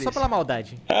Que delícia. pela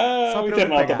maldade. Só O pra eu me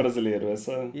internauta pegar. brasileiro,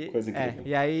 essa coisa incrível.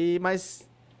 E aí, mas.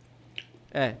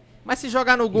 Mas se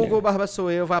jogar no Google Barba Sou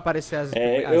Eu, vai aparecer as Eu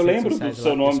redes lembro do sociais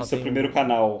seu lá, nome, só do seu tem primeiro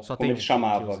canal, só como tem ele que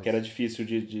chamava, usa que era isso. difícil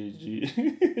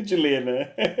de ler,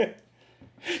 né?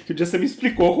 Que um dia você me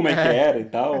explicou como é que era e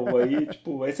tal, aí,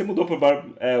 tipo, aí você mudou pro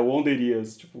o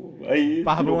Onderias, tipo, aí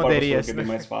Barba virou o Barba Sou Eu, Onderias, que é né? bem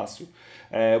mais fácil.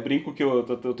 Eu brinco que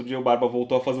outro dia o Barba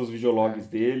voltou a fazer os videologs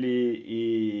dele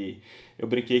e eu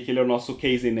brinquei que ele é o nosso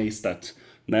Casey Neistat,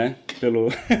 né? Pelo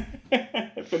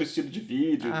estilo de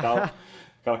vídeo e tal,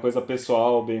 aquela coisa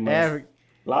pessoal bem mais...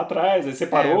 Lá atrás, aí Porque eu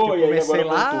separou e aí comecei agora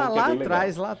voltou, que é bem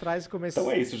legal. lá atrás Então comecei.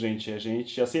 é isso, gente. A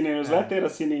gente assinem a newsletter,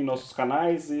 assinem nossos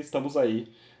canais e estamos aí.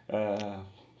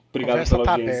 Obrigado Conversa pela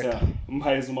tá audiência aberta.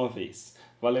 mais uma vez.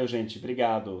 Valeu, gente.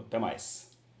 Obrigado. Até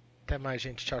mais. Até mais,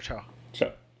 gente. Tchau, tchau.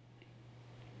 Tchau.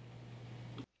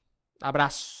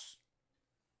 Abraço.